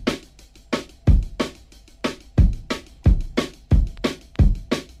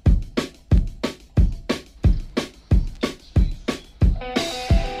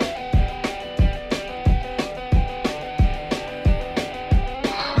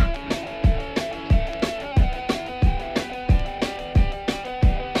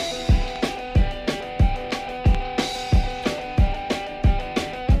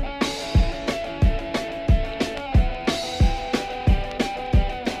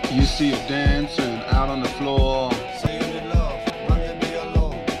 You see her dancing out on the floor. Say you need love, Monday be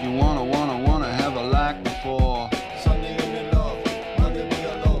alone. You wanna have her like before. Sunday you need love, Monday be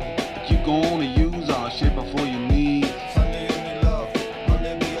alone. But you gonna use our shit before you need. Sunday you need love,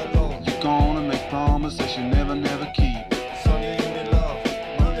 Monday be alone. You gonna make promises you never keep. Sunday you need love,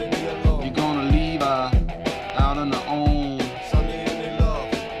 Monday be alone. You gonna leave her out on her own. Sunday you need love,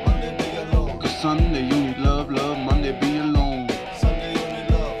 Monday be alone. 'Cause Sunday you need love, Monday be alone.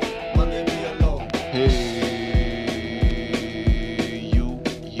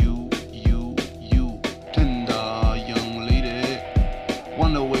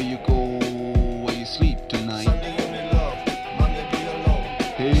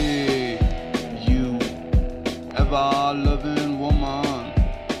 Loving woman,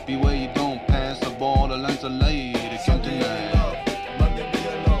 beware you don't pass the borderlines of late again tonight.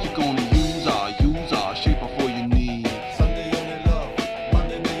 You're gonna use our shape before you need.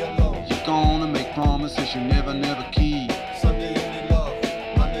 You're gonna make promises you never keep.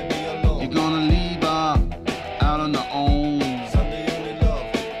 You're gonna leave her out on her own.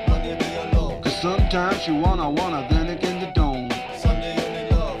 'Cause sometimes you wanna, then again you don't.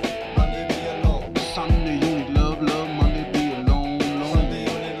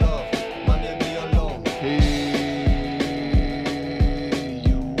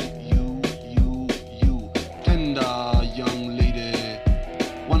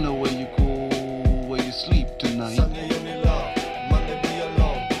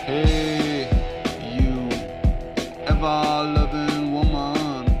 Loving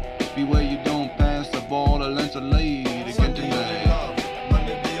woman, beware you don't pass the borderlands of late again tonight.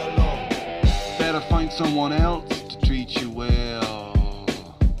 Better find someone else to treat you well.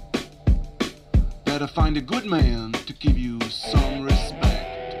 Better find a good man to give you some respect.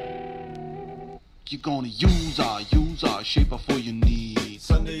 You're gonna use her, shape her for your needs.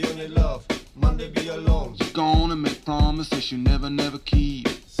 Sunday you need love, Monday be alone. You're gonna make promises you never keep.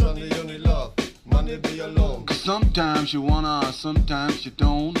 Sunday you need love, Monday be alone. 'Cause sometimes you wanna, sometimes you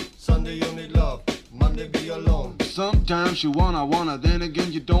don't. Sunday you need love, Monday be alone. Sometimes you wanna, then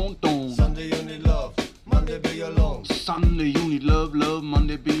again you don't. Sunday you need love, Monday be alone. Sunday you need love,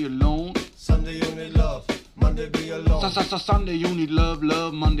 Monday be alone. Sunday you need love, Monday be alone. Sunday you need love,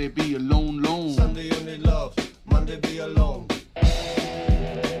 Monday be alone. Sunday you need love, Monday be alone.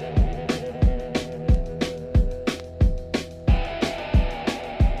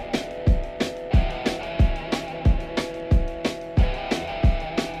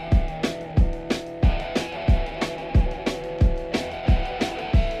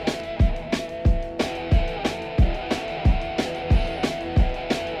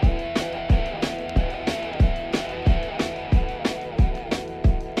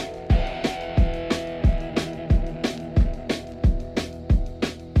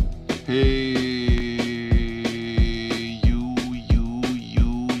 Hey, you,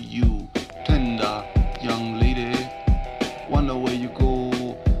 tender young lady. Wonder where you go,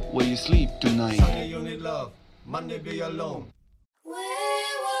 where you sleep tonight. Sunday you need love, Monday be alone.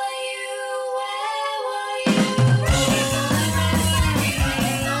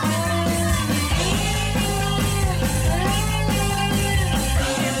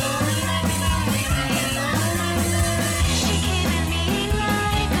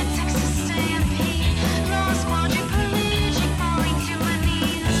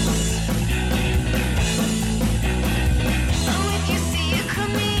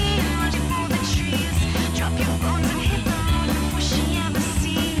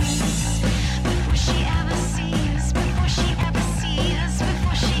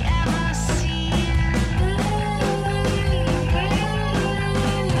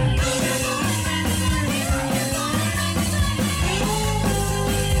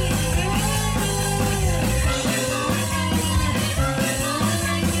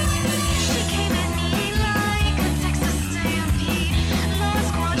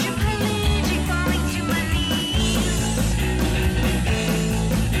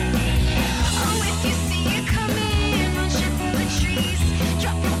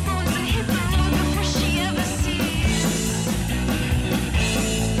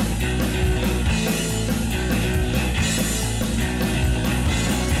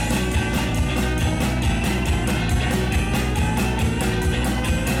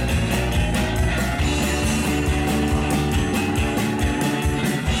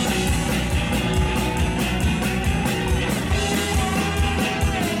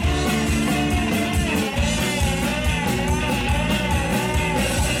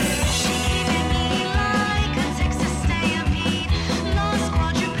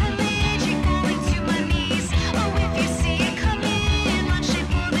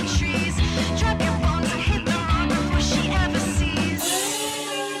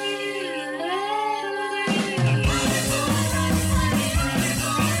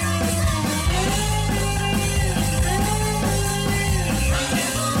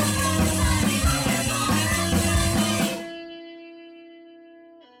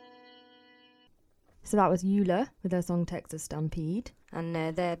 So that was Eula with their song Texas Stampede, and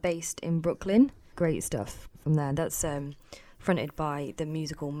they're based in Brooklyn. Great stuff from there. That's fronted by the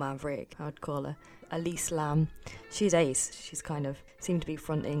musical maverick, I'd call her, Elise Lam. She's ace. She's kind of seemed to be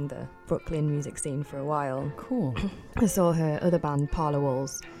fronting the Brooklyn music scene for a while. Cool. I saw her other band, Parlour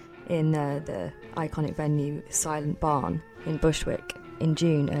Walls, in the iconic venue Silent Barn in Bushwick in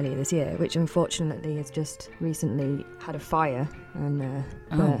June earlier this year, which unfortunately has just recently had a fire and a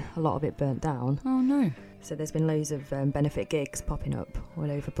lot of it burnt down. Oh no. So there's been loads of benefit gigs popping up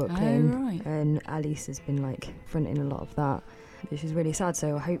all over Brooklyn. Oh, right. And Alice has been like fronting a lot of that, which is really sad.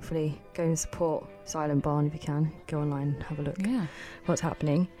 So hopefully go and support Silent Barn if you can. Go online and have a look what's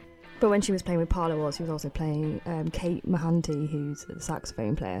happening. But when she was playing with Parlour Walls, she was also playing Kate Mahanti, who's the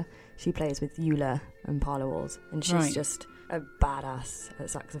saxophone player. She plays with Eula and Parlour Walls, and she's just a badass at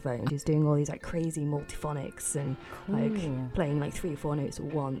saxophone. She's doing all these like crazy multiphonics and like playing like 3 or 4 notes at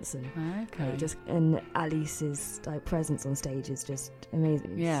once, and and Alice's like presence on stage is just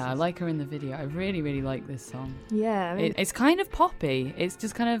amazing. Yeah, I like her in the video. I really, really like this song. Yeah, I mean, it's kind of poppy. It's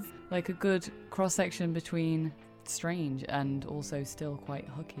just kind of like a good cross section between strange and also still quite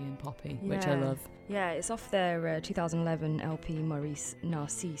hooky and poppy, which I love. Yeah, it's off their 2011 LP Maurice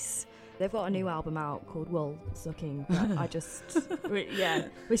Narcisse. They've got a new album out called Wool Sucking. I just,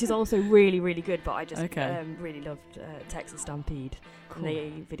 which is also really, really good. But I just really loved Texas Stampede. Cool. And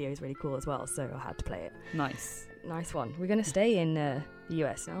the video is really cool as well, so I had to play it. Nice one. We're going to stay in the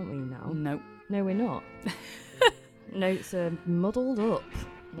US, aren't we now? Nope. No, we're not. Notes are muddled up.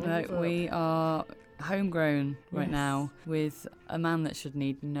 No, we are homegrown right now with a man that should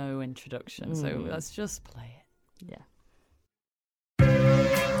need no introduction. So let's just play it. Yeah.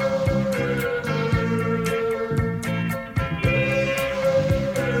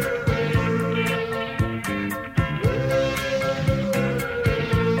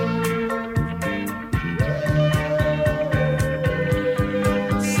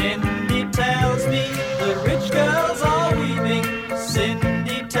 Cindy tells me the rich girls are weeping.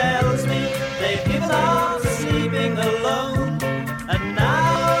 Cindy tells me they've given up sleeping alone. And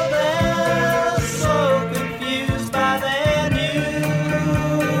now they're so confused by their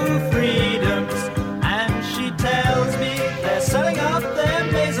new freedoms. And she tells me they're setting up their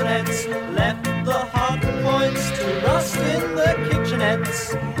maisonettes, left the hot points to rust in the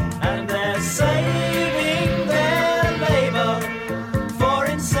kitchenettes. And they're saving their labor for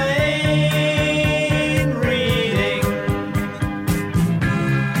insane reading.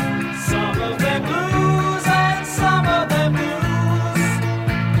 Some of them blues and some of them blues.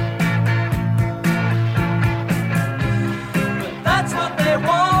 But that's what they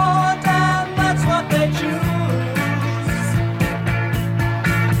want and that's what they choose.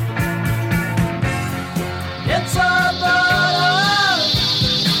 It's a burden,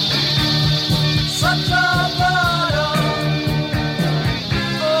 such a burden.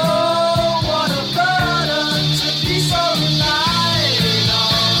 Oh, what a burden to be so relied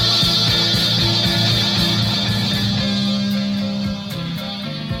on.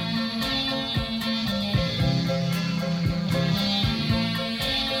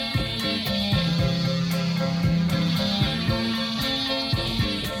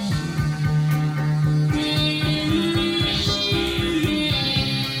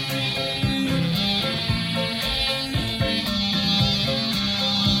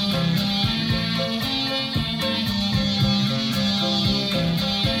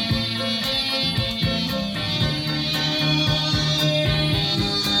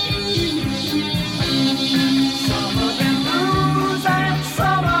 Some of them blues and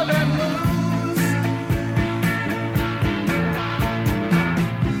some of them blues.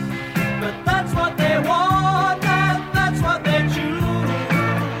 But that's what they want and that's what they choose.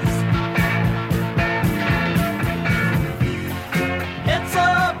 It's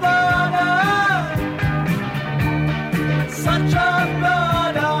a burden, such a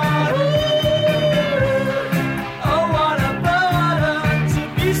burden. Oh, what a burden to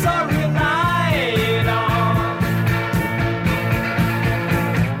be so relied on.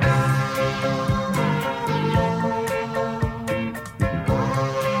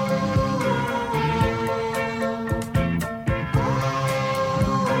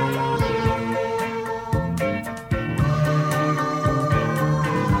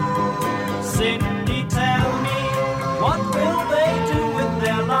 Cindy, tell me, what will they do with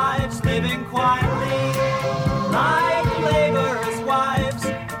their lives, living quietly like laborers' wives?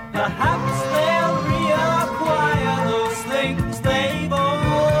 Perhaps they'll reacquire those things they've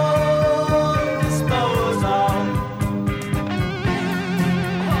all disposed of.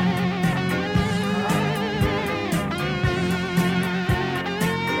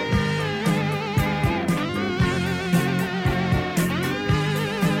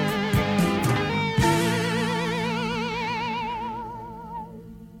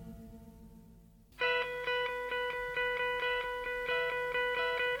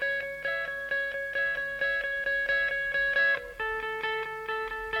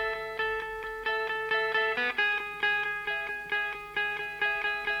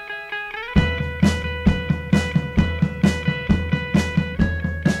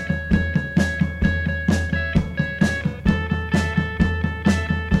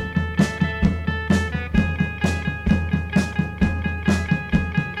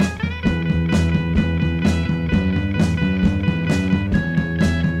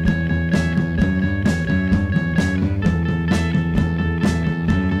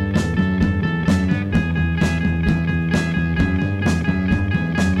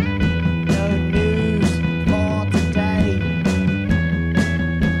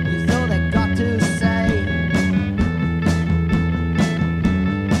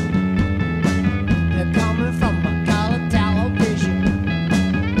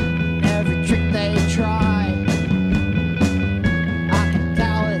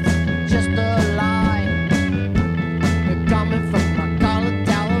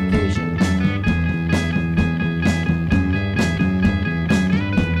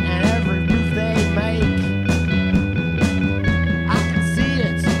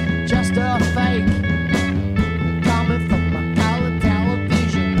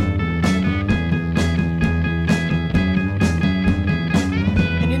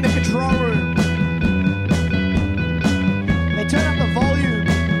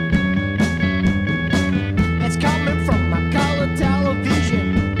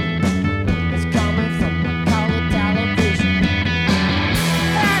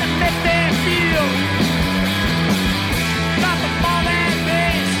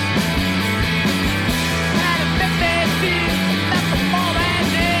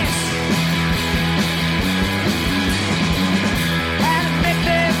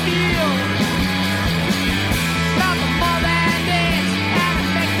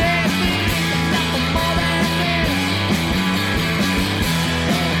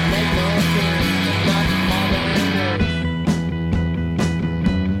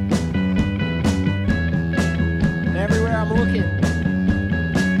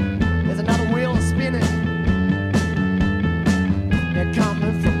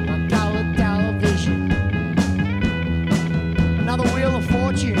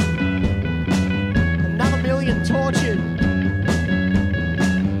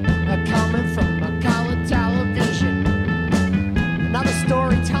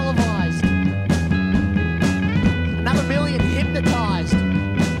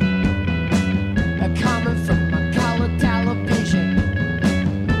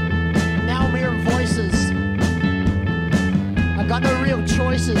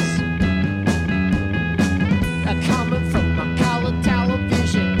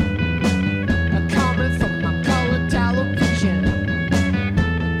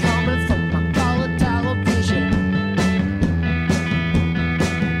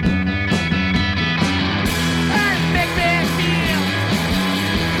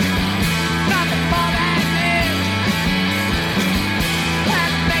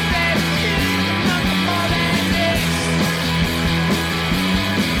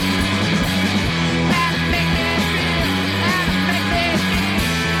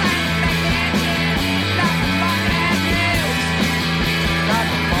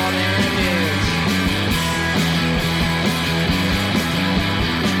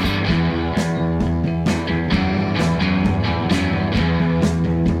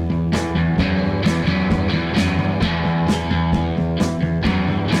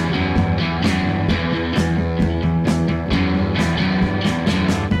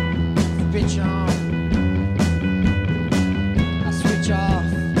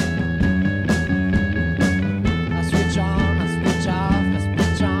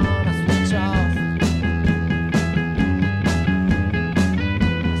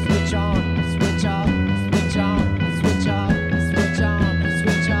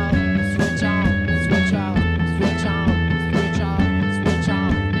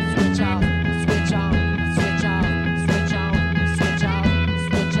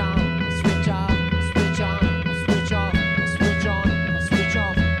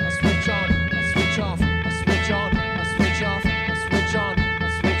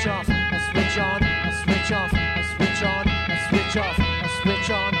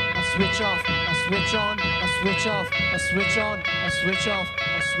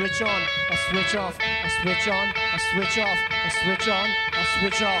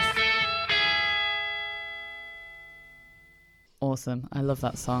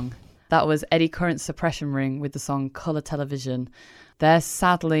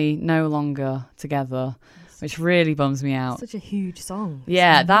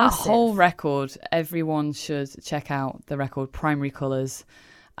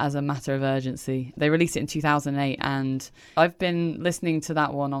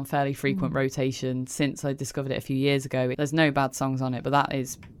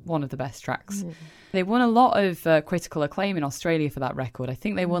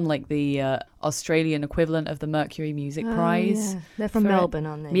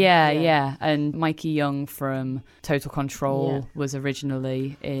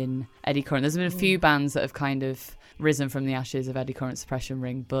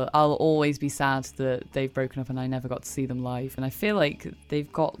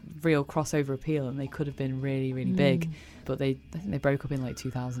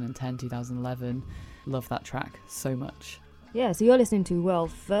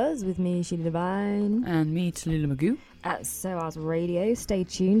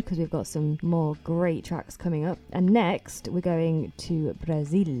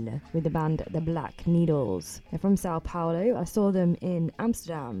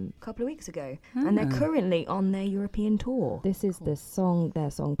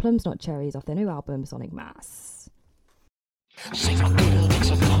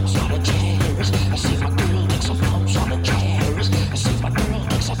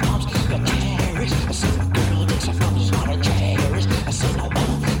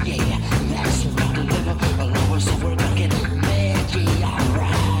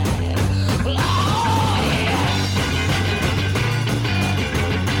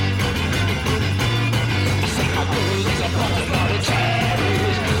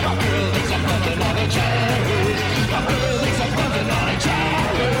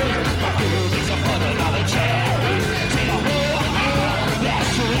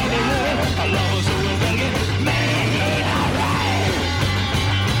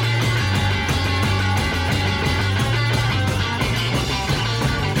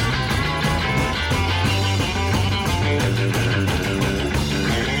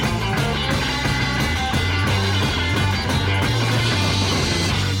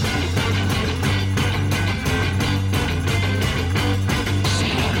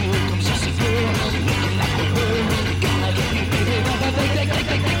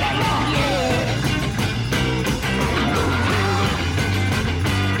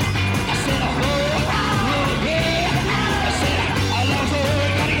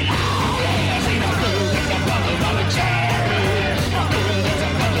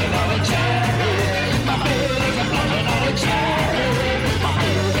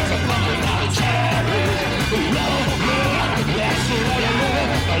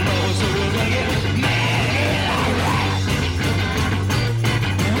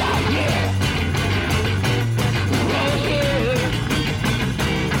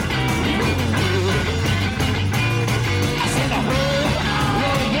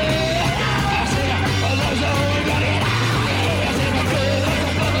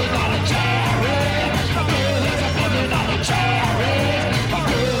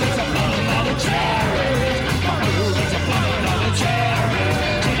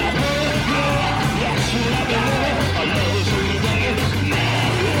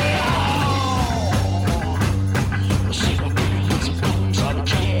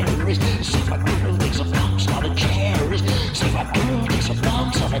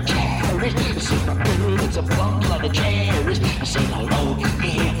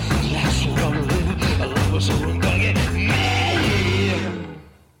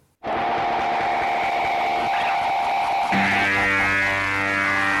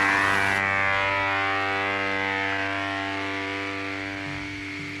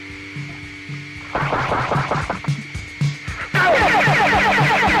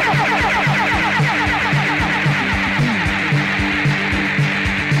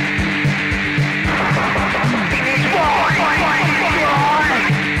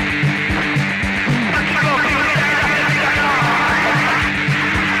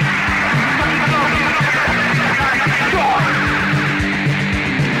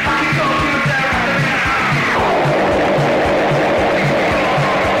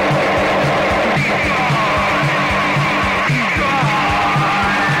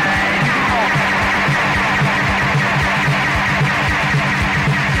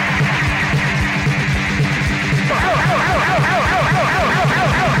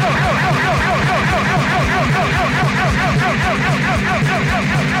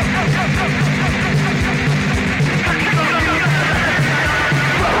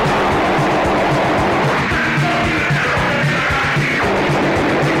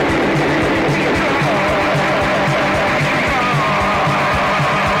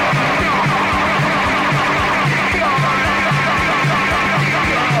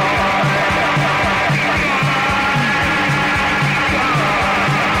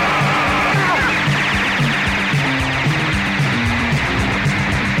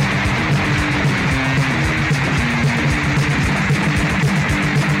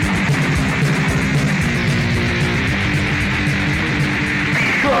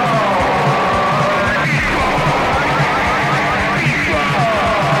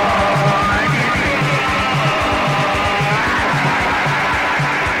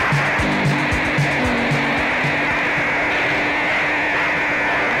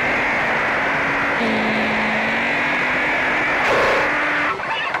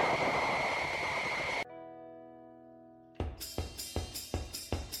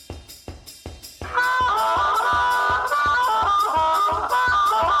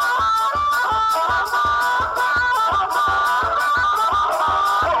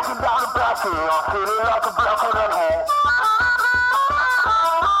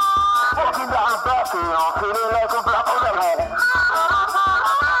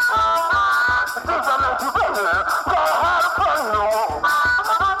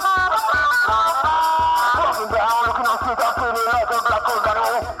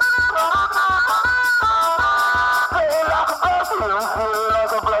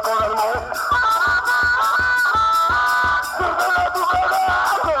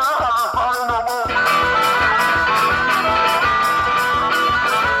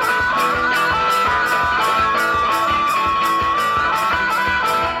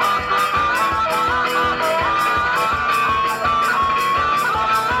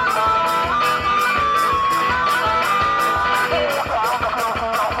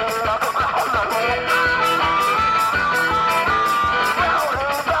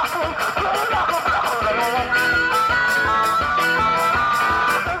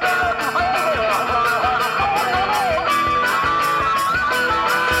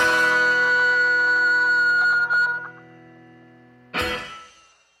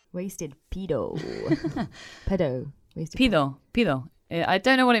 Wasted pedo. Pedo. Wasted Pido. I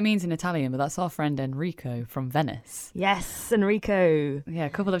don't know what it means in Italian, but that's our friend Enrico from Venice. Yes, Enrico. Yeah, a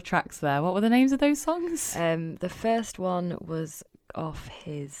couple of tracks there. What were the names of those songs? The first one was off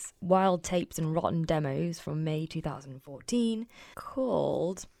his Wild Tapes and Rotten Demos from May 2014,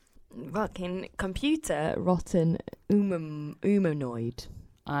 called fucking Computer Rotten Humanoid.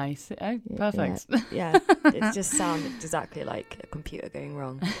 I see. Oh, perfect. Yeah, it just sounded exactly like a computer going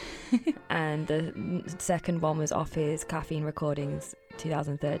wrong. And the second one was off his Caffeine Recordings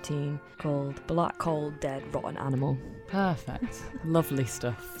 2013, called Black Cold Dead Rotten Animal. Perfect. Lovely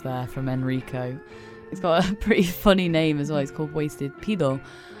stuff there from Enrico. It's got a pretty funny name as well. It's called Wasted Pido,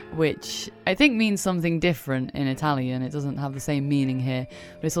 which I think means something different in Italian. It doesn't have the same meaning here,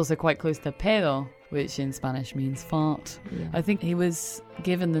 but it's also quite close to pedo, which in Spanish means fart. Yeah. I think he was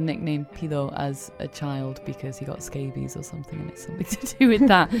given the nickname Pido as a child because he got scabies or something, and it's something to do with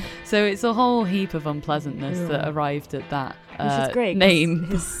that. So it's a whole heap of unpleasantness that arrived at that which is great, name.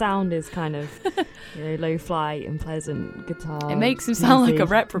 His sound is kind of low flight and pleasant guitar. It makes him sound like a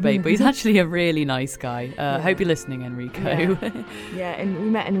reprobate, but he's actually a really nice guy. Hope you're listening, Enrico. Yeah, and we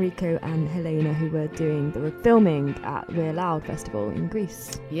met Enrico and Helena, who were filming at We're Loud Festival in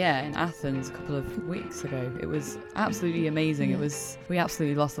Greece. Yeah, in Athens a couple of weeks ago. It was absolutely amazing. We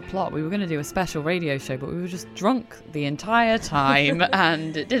absolutely lost the plot. We were going to do a special radio show, but we were just drunk the entire time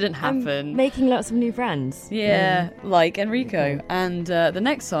and it didn't happen. I'm making lots of new friends. Yeah, like Enrico. And the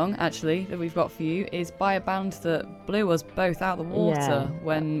next song, actually, that we've got for you is by a band that blew us both out of the water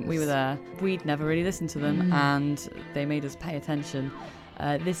when we were there. We'd never really listened to them and they made us pay attention.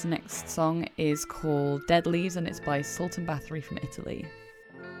 This next song is called Dead Leaves and it's by Sultan Bathory from Italy.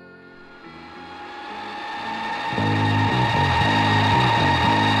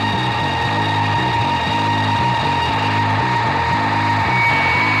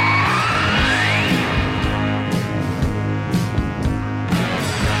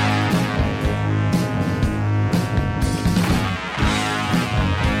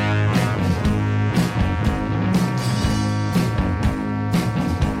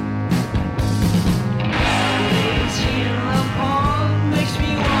 It's in the apartment.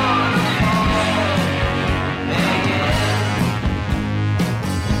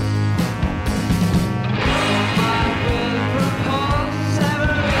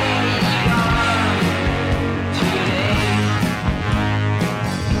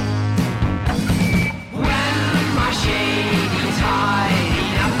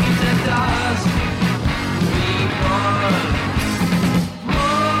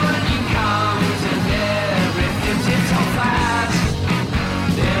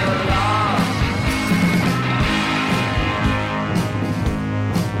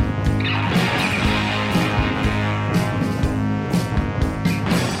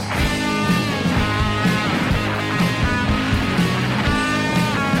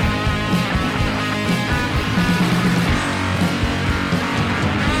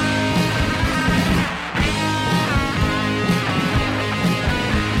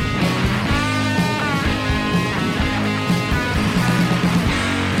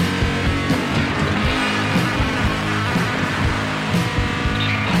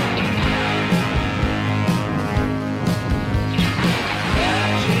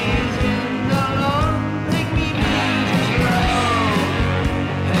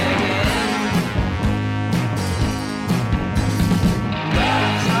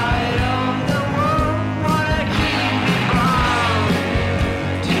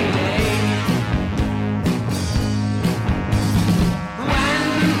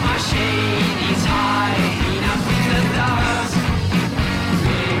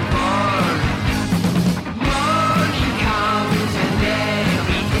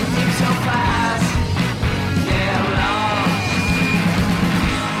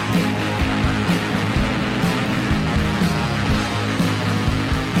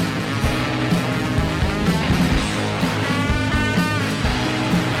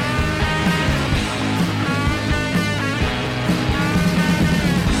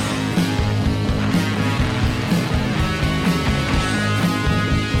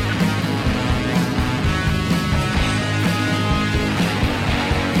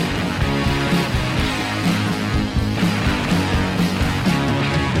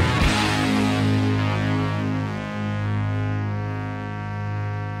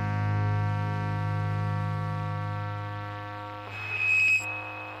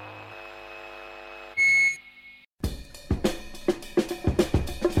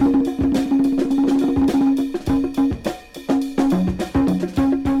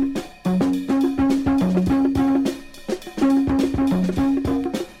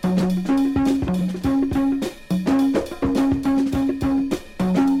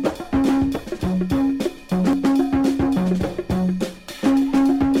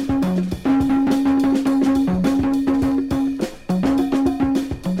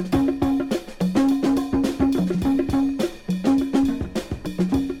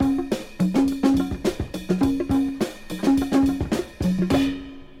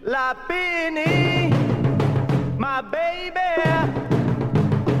 La Pini, my baby,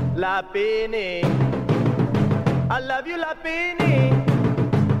 La Pini. I love you, La Pini,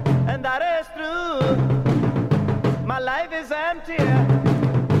 and that is true. My life is empty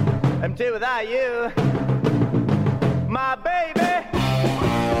without you. My baby,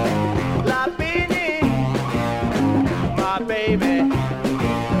 La Pini, my baby.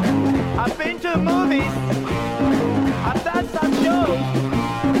 I've been to movies, I've done some shows,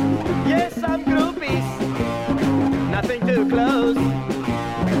 yes, some groupies, nothing too close.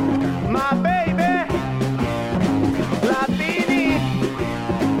 My baby, La Pini,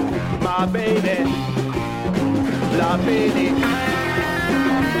 my baby, La Pini.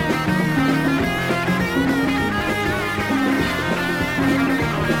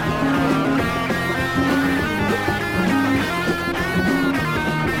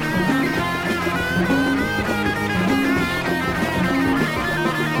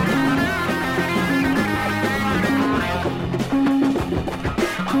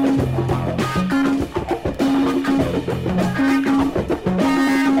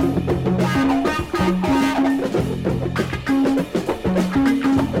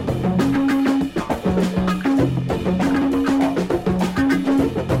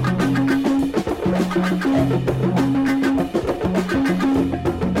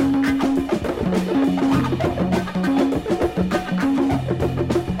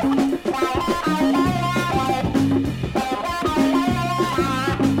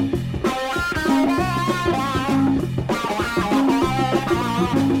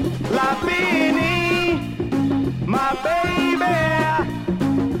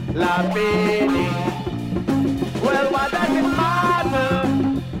 Well, why does it matter?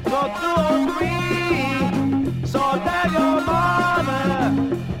 So 2 or 3. So tell your mama,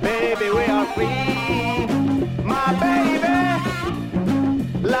 baby, we are free. My baby,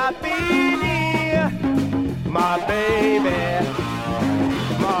 La Pini. My baby,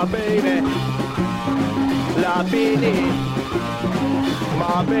 my baby, La Pini.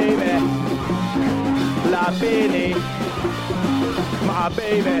 My baby, La Pini. My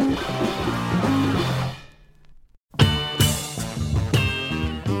baby.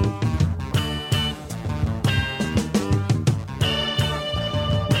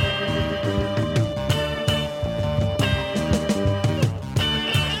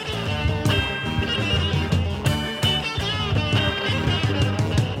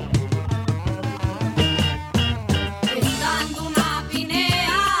 Estando una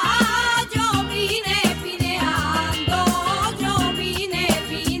pinea, yo vine pineando, yo vine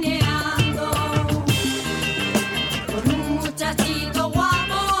pineando.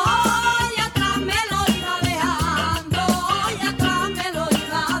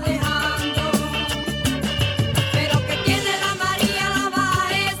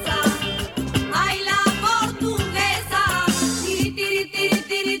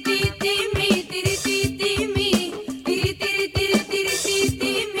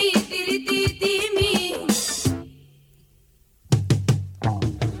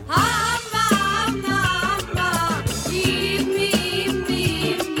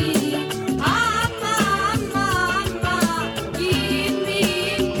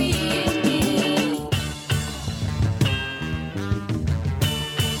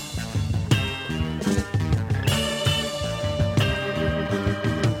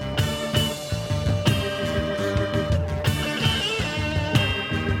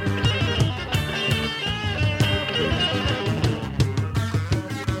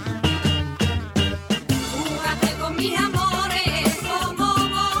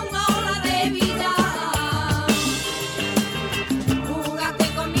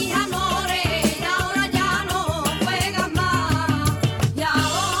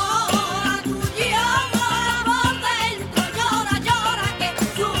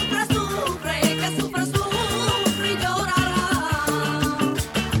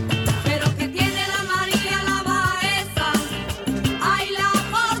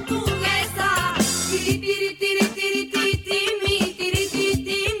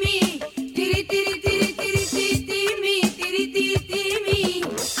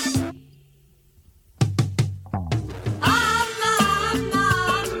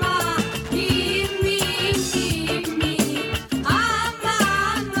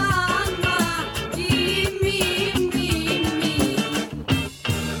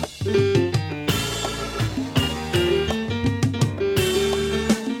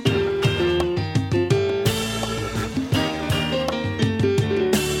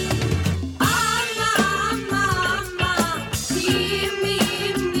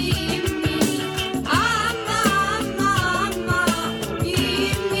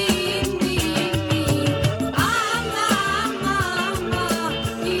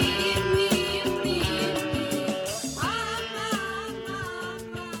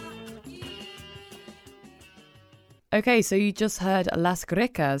 Okay, so you just heard Las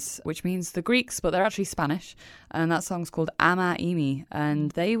Grecas, which means the Greeks, but they're actually Spanish. And that song's called Ama Imi.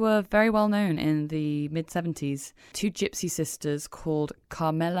 And they were very well known in the mid-70s. Two gypsy sisters called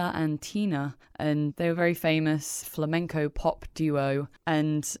Carmela and Tina. And they were very famous flamenco pop duo.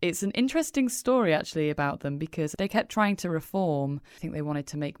 And it's an interesting story, actually, about them because they kept trying to reform. I think they wanted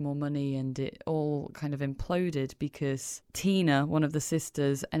to make more money and it all kind of imploded because Tina, one of the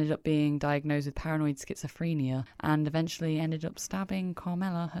sisters, ended up being diagnosed with paranoid schizophrenia and eventually ended up stabbing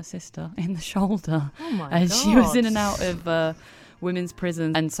Carmela, her sister, in the shoulder. Oh my and God. she was in and out of women's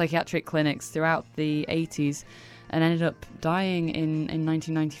prisons and psychiatric clinics throughout the 80s and ended up dying in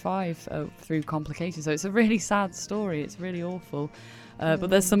 1995 through complications. So it's a really sad story. It's really awful. But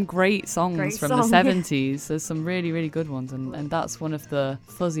there's some great songs from the 70s. There's some really, really good ones, and that's one of the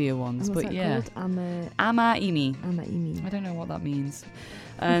fuzzier ones. And what's But that yeah, called? Ama Imi. Ama Imi. I don't know what that means.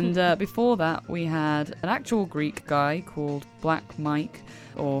 And before that, we had an actual Greek guy called Black Mike,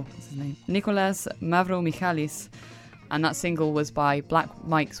 or what's his name? Nicholas Mavromichalis, and that single was by Black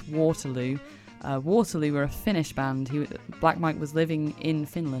Mike's Waterloo. Waterloo were a Finnish band. Black Mike was living in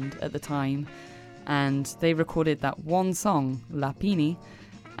Finland at the time, and they recorded that one song, Lapini,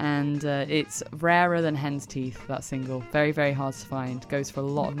 and it's rarer than hen's teeth, that single. Very, very hard to find. Goes for a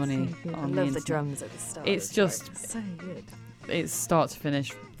lot of money So on I the love the internet. drums at the start. It's just so good. It's start to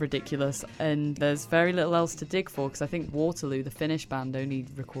finish ridiculous, and there's very little else to dig for because I think Waterloo, the Finnish band, only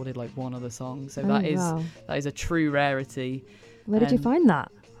recorded like one other song, so that is a true rarity. Where did you find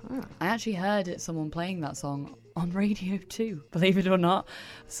that? I actually heard someone playing that song on Radio 2, believe it or not.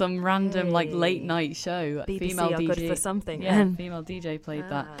 Some random like late night show. BBC female are DJ, good for something. Yeah, female DJ played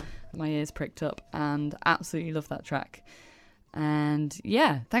that. My ears pricked up and absolutely love that track. And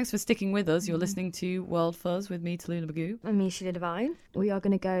yeah, thanks for sticking with us. You're listening to World Fuzz with me, Tallulah Bagoo. And me, Sheila Devine. We are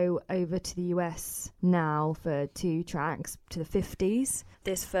going to go over to the US now for two tracks to the 50s.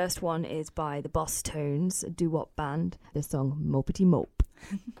 This first one is by the Boss Tones, a doo-wop band. The song Mopity Mope.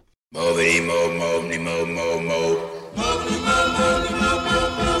 Mopity mope, mopity mope, mope, mope. Mopity mope, mopity mope,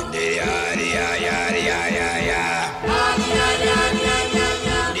 mope, mope.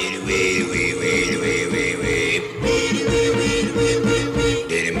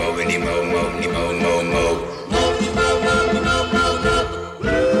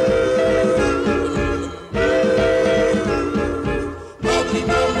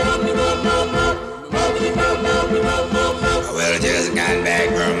 Well, I just got back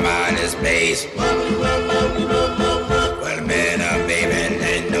from outer space. Well, I met a baby and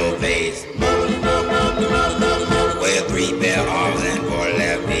ain't no face. Well, 3 bare arms and 4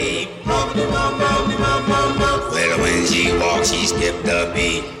 left feet. Well, when she walked, she skipped a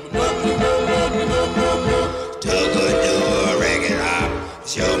beat. Took her to a record hop.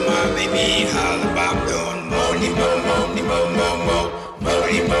 Show my baby how the bop doing. Mopity mo, mopity mo, mo, mo.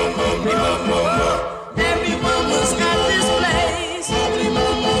 Mopity mo, mopity mo, mo, mo. Everyone was at this place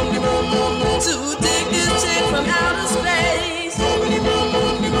to dig this chick from outer space. Well,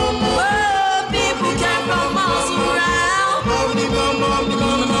 people came from miles around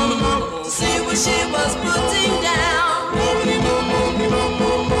to see what she was putting down.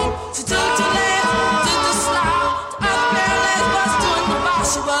 She took to left, did the slide, the other pair of legs was doing the box.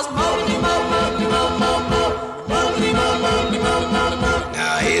 She was mopity mo, mopity mo, mo, mo, mopity mo, mopity mo, mo, mo.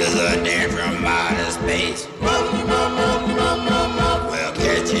 Now here's a dance from outer space. Well,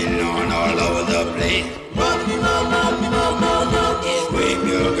 catching on all over the place. Scream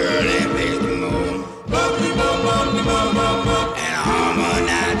your girl and face the moon. And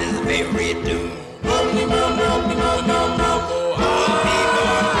harmonize his favorite tune. All people on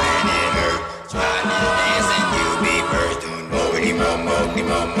planet Earth try this dance and you be first. Doing mopity mo, mopity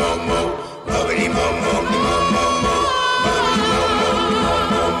mo, mo, mo. Mopity mo, mopity mo, mo, mo. Mopity mo, mopity mo,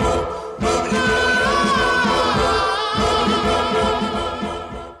 mo, mo. Mopity mo,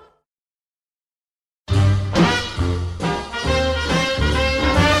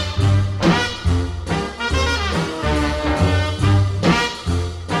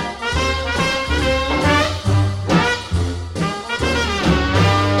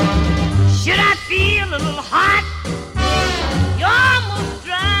 Should I feel a little hot? You almost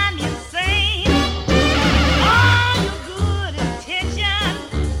drive me insane. All your good intentions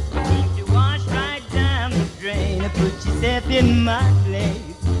seem to wash right down the drain. Put yourself in my place.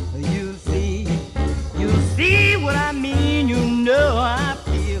 You'll see what I mean. You know I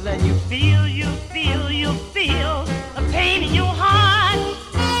feel, and you feel the pain in your heart.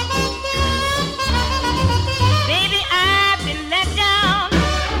 Baby, I've been let down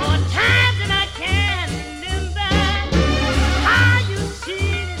more times than I can remember. How you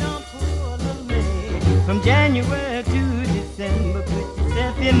cheated on poor little me from January to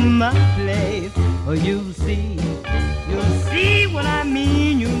my place. Oh, you'll see what I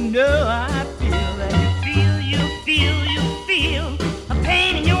mean. You know I feel that you feel a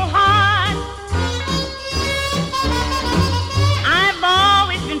pain in your heart. I've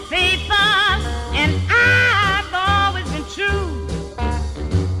always been faithful and I've always been true.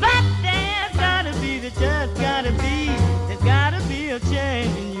 But there's gotta be a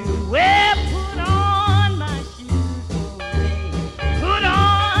change in you. Well, put on my shoes for a day. Put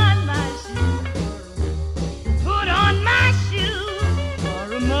on my shoes for a week. Put on my shoes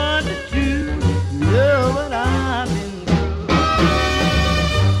for a month or two. You know what I've been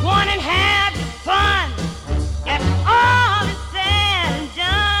through. One and have fun after all is said and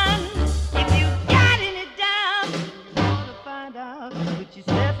done. If you got any doubts, you want to find out, put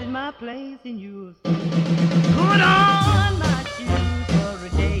yourself in my place and you'll see. Put on my shoes for a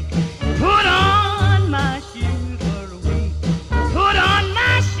day. Put on my shoes for a week. Put on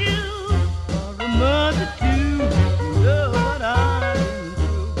my shoes for a month or two. You know what I've been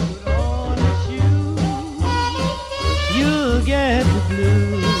through. Put on the shoes. You'll get the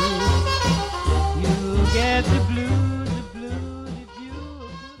blues. You'll get the blues if you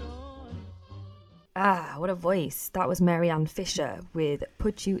put on. Ah, what a voice. That was Marianne Fisher with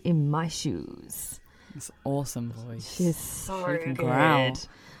Put You in My Shoes. It's an awesome voice. She's so She can good. growl.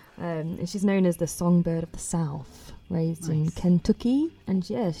 And she's known as the Songbird of the South, raised in Kentucky. And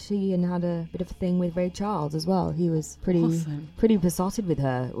yeah, she had a bit of a thing with Ray Charles as well. He was pretty besotted with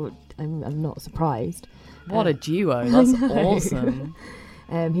her. I'm not surprised. What a duo. That's I know. awesome.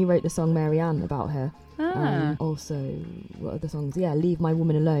 He wrote the song Marianne about her. Ah. Also, what other songs? Yeah, Leave My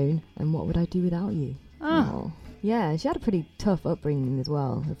Woman Alone and What Would I Do Without You? Ah. Oh. Yeah, she had a pretty tough upbringing as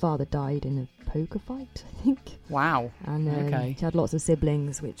well. Her father died in a poker fight, I think. Wow. And Okay. she had lots of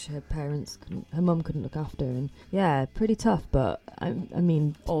siblings, which her mum couldn't look after. And yeah, pretty tough, but I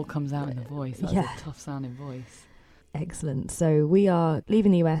mean... All comes out in the voice. That's Yeah. a tough sounding voice. Excellent. So we are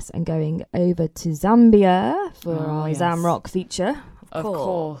leaving the US and going over to Zambia for our yes. Zamrock feature. Of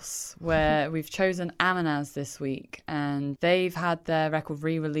course, where we've chosen Amanaz this week, and they've had their record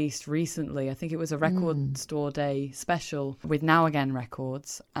re-released recently. I think it was a Record Store Day special with Now Again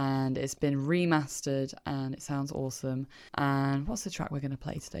Records, and it's been remastered, and it sounds awesome. And what's the track we're going to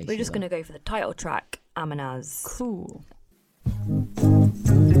play today? We're just going to go for the title track, Amanaz. Cool.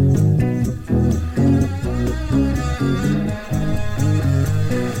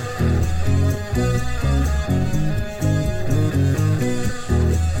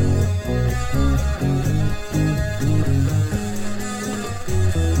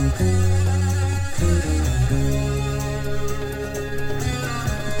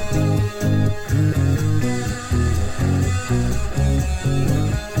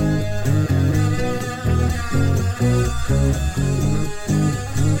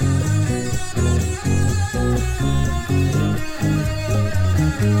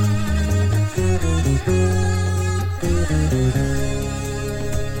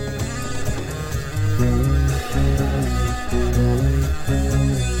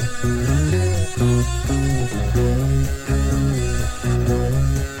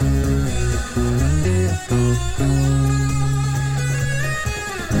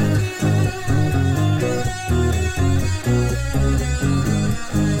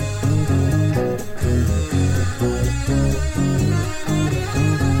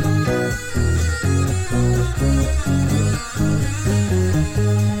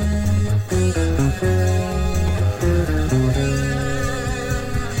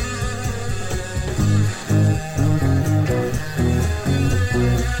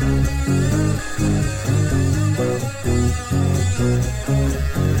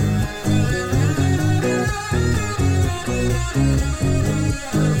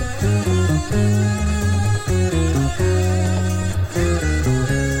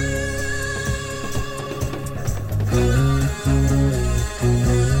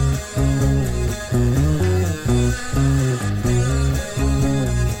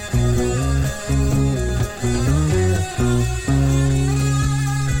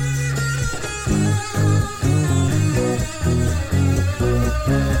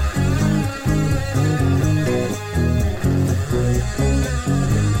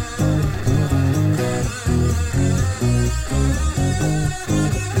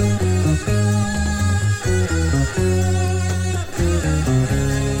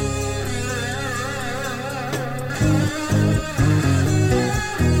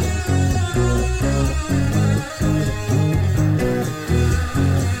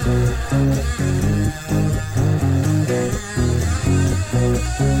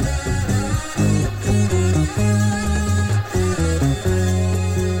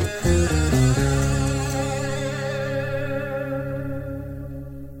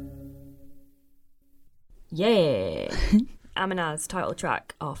 Amina's title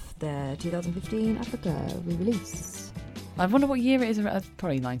track off their 2015 Africa re-release. I wonder what year it is.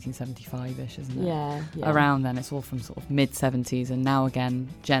 Probably 1975-ish, isn't it? Yeah. Around then, it's all from sort of mid-70s, and now again,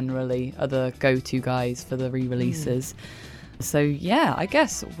 generally, are the go-to guys for the re-releases. So yeah, I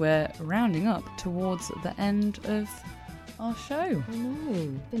guess we're rounding up towards the end of our show. I know,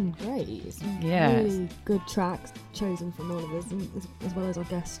 it's been great. Some Yeah. really good tracks chosen from all of us, and as well as our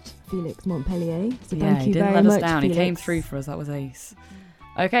guest Felix Montpellier. So thank he you didn't very let much, us down. Felix. He came through for us. That was ace.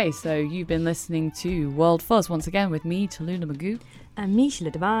 Okay, so you've been listening to World Fuzz once again with me, Tallulah Magoo. And me,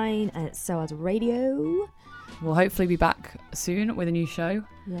 Sheila Devine, at SOAS Radio. We'll hopefully be back soon with a new show.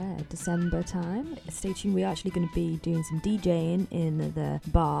 Yeah, December time. Stay tuned. We're actually going to be doing some DJing in the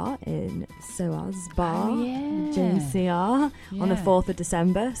bar in SOAS Bar, Oh, yeah. JCR, on the Yeah. 4th of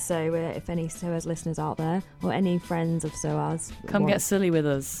December. So if any SOAS listeners out there, or any friends of SOAS, Come get silly with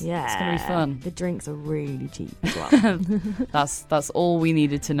us. Yeah, It's going to be fun. The drinks are really cheap as well. That's all we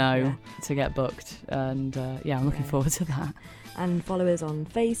needed to know to get booked. And I'm looking forward to that. And follow us on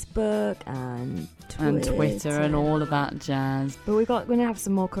Facebook and Twitter and all of that jazz. But we're going to have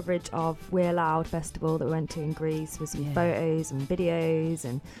some more coverage of We're Loud Festival that we went to in Greece with some photos and videos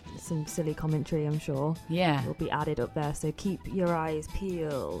and some silly commentary, I'm sure. Yeah. Will be added up there, so keep your eyes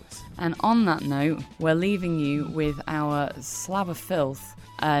peeled. And on that note, we're leaving you with our Slab of Filth.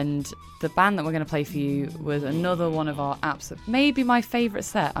 And the band that we're going to play for you was another one of our apps, maybe my favourite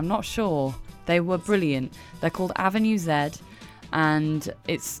set, I'm not sure. They were brilliant. They're called Avenue Z, and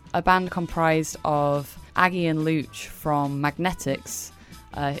it's a band comprised of Aggie and Luch from Magnetics.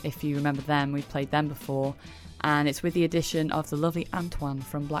 If you remember them, we've played them before. And it's with the addition of the lovely Antoine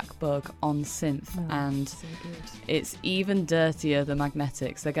from Black Bug on synth. And so good. it's even dirtier than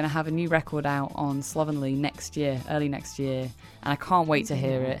Magnetics. They're going to have a new record out on Slovenly next year, early next year. And I can't wait to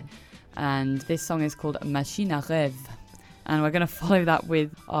hear it. And this song is called Machine à Rêve. And we're going to follow that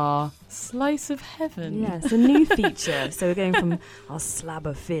with our Slice of Heaven. Yeah, it's a new feature. So we're going from our Slab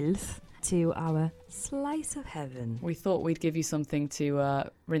of Filth to our Slice of Heaven. We thought we'd give you something to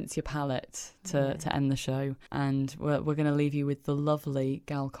rinse your palate to end the show. And we're going to leave you with the lovely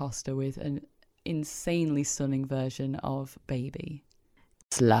Gal Costa with an insanely stunning version of Baby.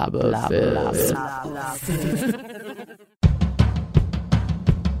 Slab of Filth.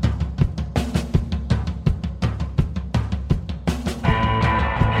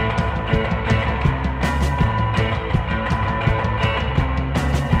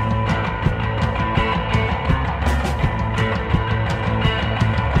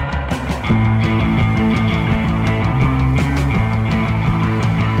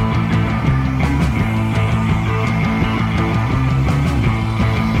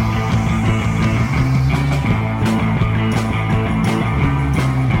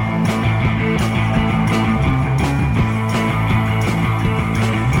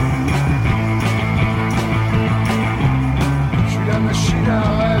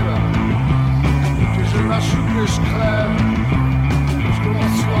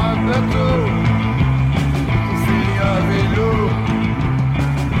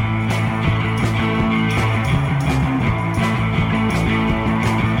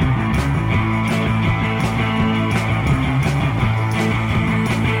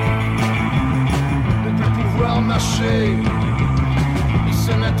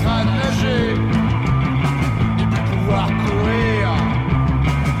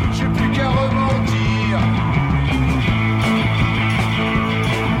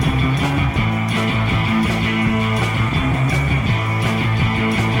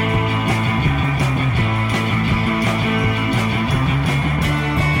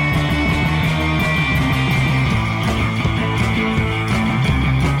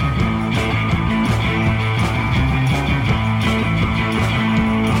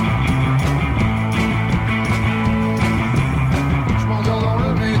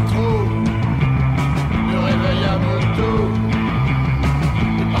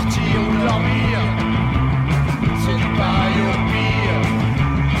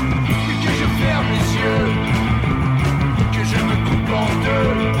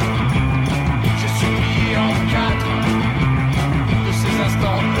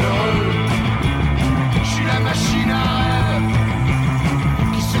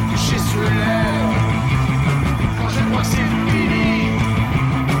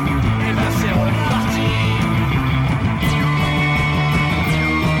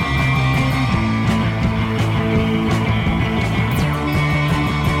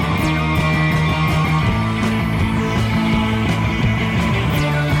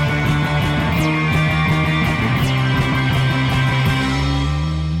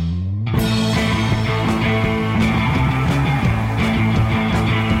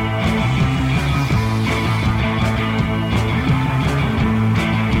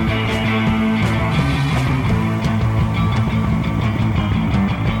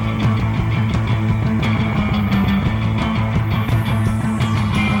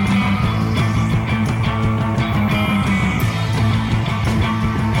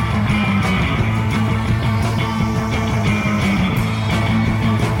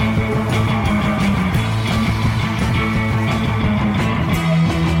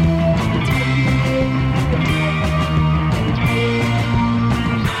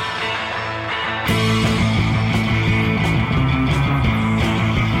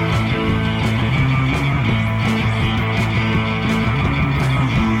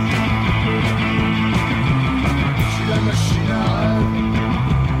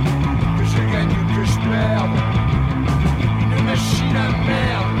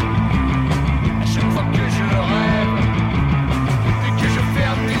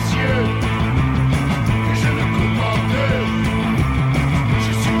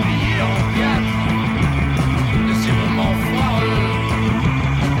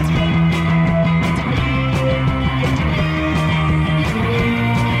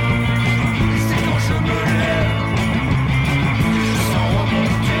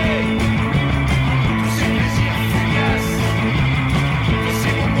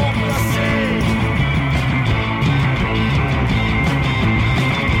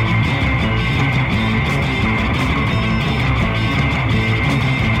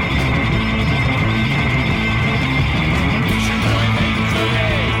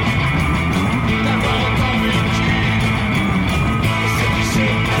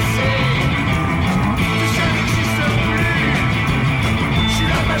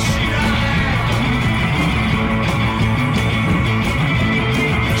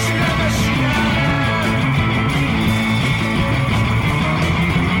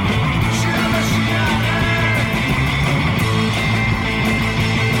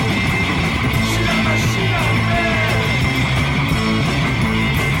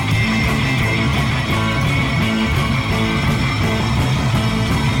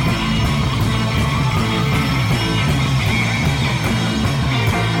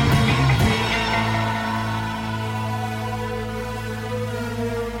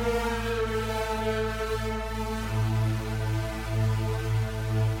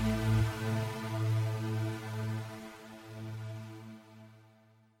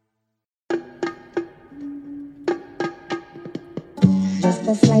 just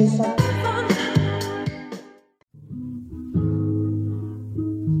a slice of fun.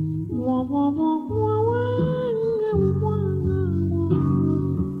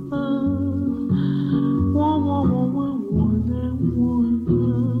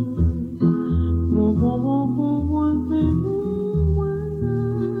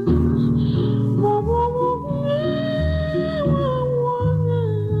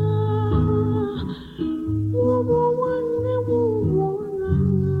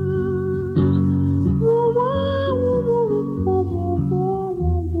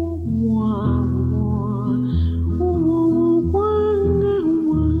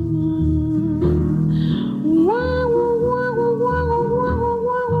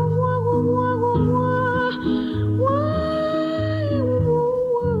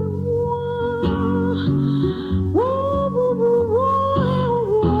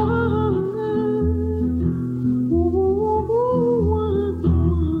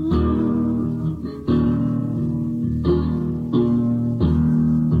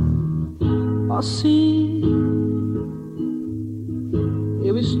 Sim,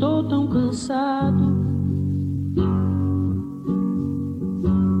 eu estou tão cansado,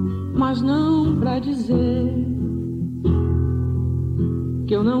 mas não pra dizer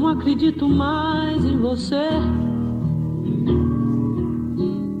que eu não acredito mais em você.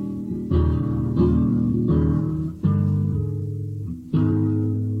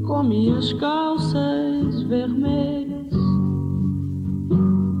 Com minhas calças vermelhas,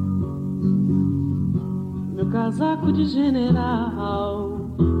 casaco de general,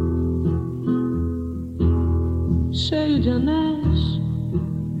 cheio de anéis,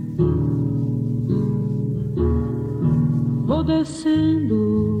 vou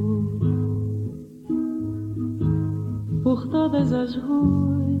descendo por todas as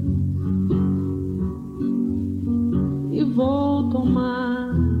ruas e vou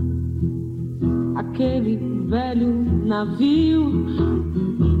tomar aquele velho navio.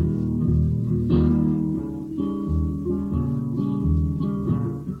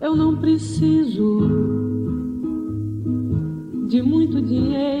 Eu não preciso de muito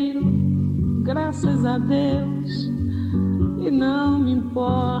dinheiro, graças a Deus, e não me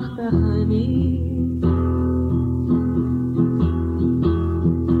importa, honey.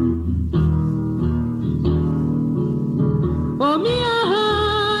 Oh, minha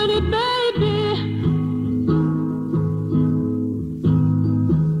honey baby,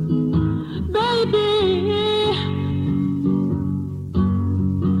 baby,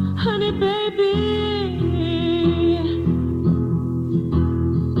 honey baby.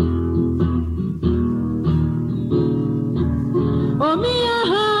 Oh, minha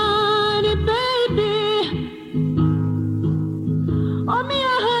honey baby. Oh,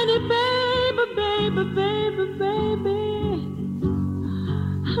 minha honey baby, baby, baby, baby.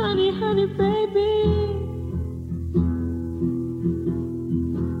 Honey, honey baby.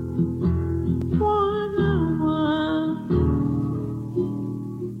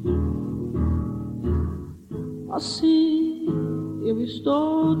 Assim, eu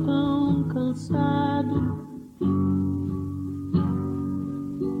estou tão cansado,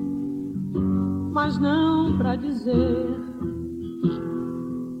 mas não pra dizer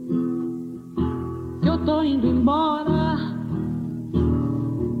que eu tô indo embora.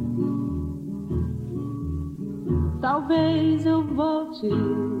 Talvez eu volte,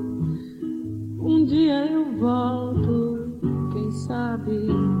 um dia eu volto, quem sabe.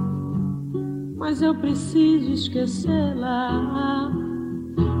 Mas eu preciso esquecê-la.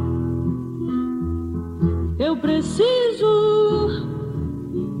 Eu preciso,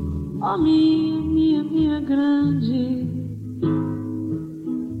 oh minha grande,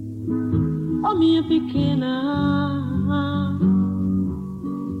 oh minha pequena,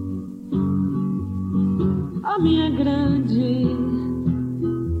 oh minha grande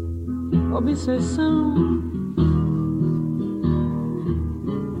obsessão.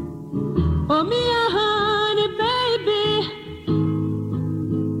 Oh, minha honey baby,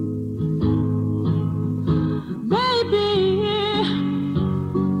 baby,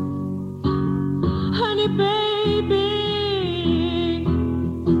 honey baby.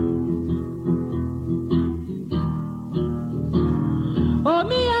 Oh,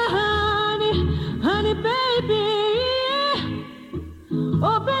 minha honey baby.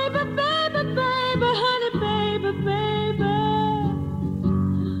 Oh, baby, baby, baby, honey baby, baby.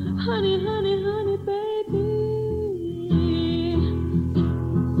 Honey, honey, honey, baby.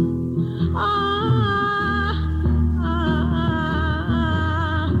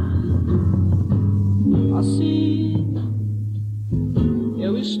 Assim,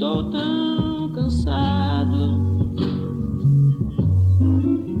 eu estou tão cansado,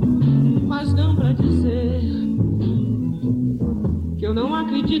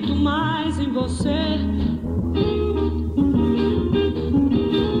 acredito mais em você.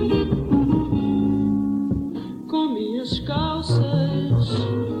 Com minhas calças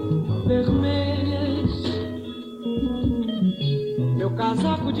vermelhas, meu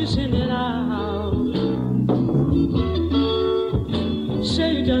casaco de general,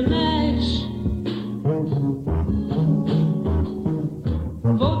 cheio de anéis,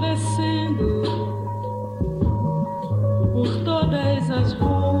 vou descendo por todas as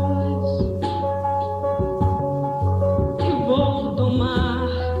ruas e vou tomar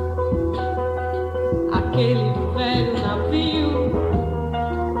aquele velho navio.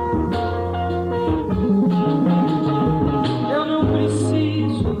 Eu não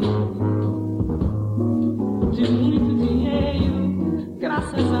preciso de muito dinheiro,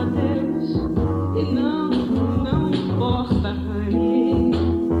 graças a Deus, e não importa, honey.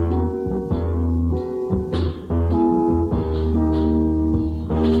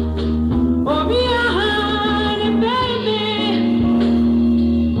 Oh, minha honey, baby,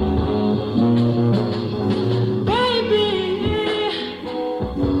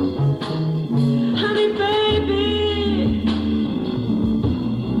 honey, baby.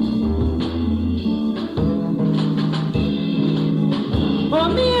 Oh,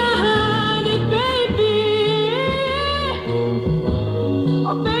 minha honey, baby.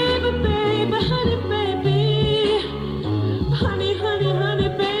 Oh, baby, baby, honey, baby. Honey, honey, honey,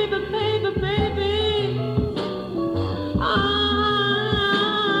 baby, baby, baby. Ah,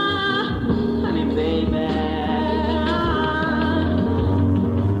 honey, baby.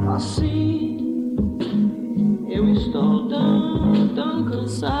 Assim, eu estou tão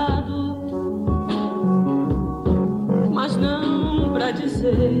cansado, mas não pra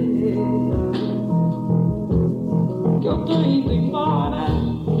dizer que eu tô indo embora.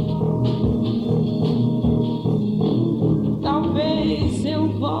 Talvez eu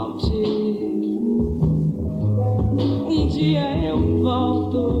volte, um dia eu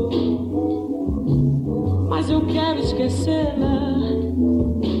volto, mas eu quero esquecê-la.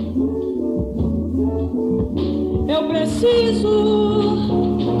 Eu preciso,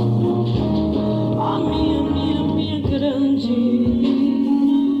 ó minha grande,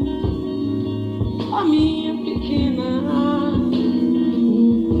 ó minha pequena,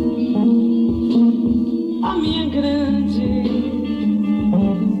 ó minha grande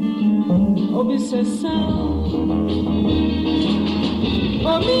obsessão.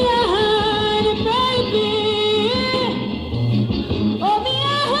 Oh, minha honey, baby. Oh,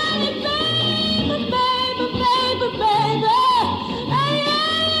 minha honey, baby, baby, baby, baby. Hey,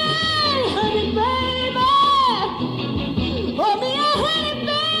 hey, honey, baby. Oh, minha honey,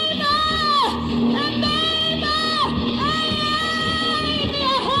 baby. Hey, baby. Hey, hey,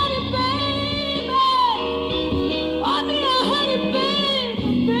 minha honey, baby. Oh, minha honey, baby,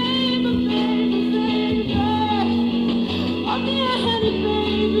 baby, baby, baby. Oh, minha honey,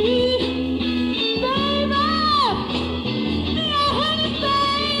 baby.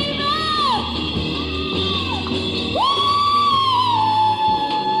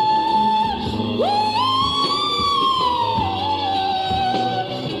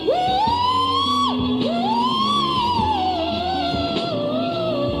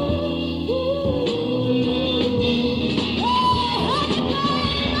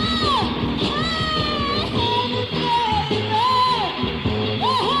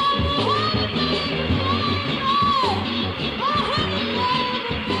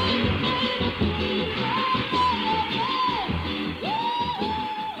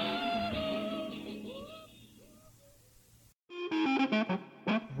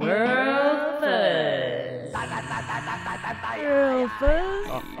 World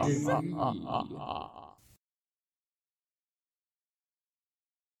first.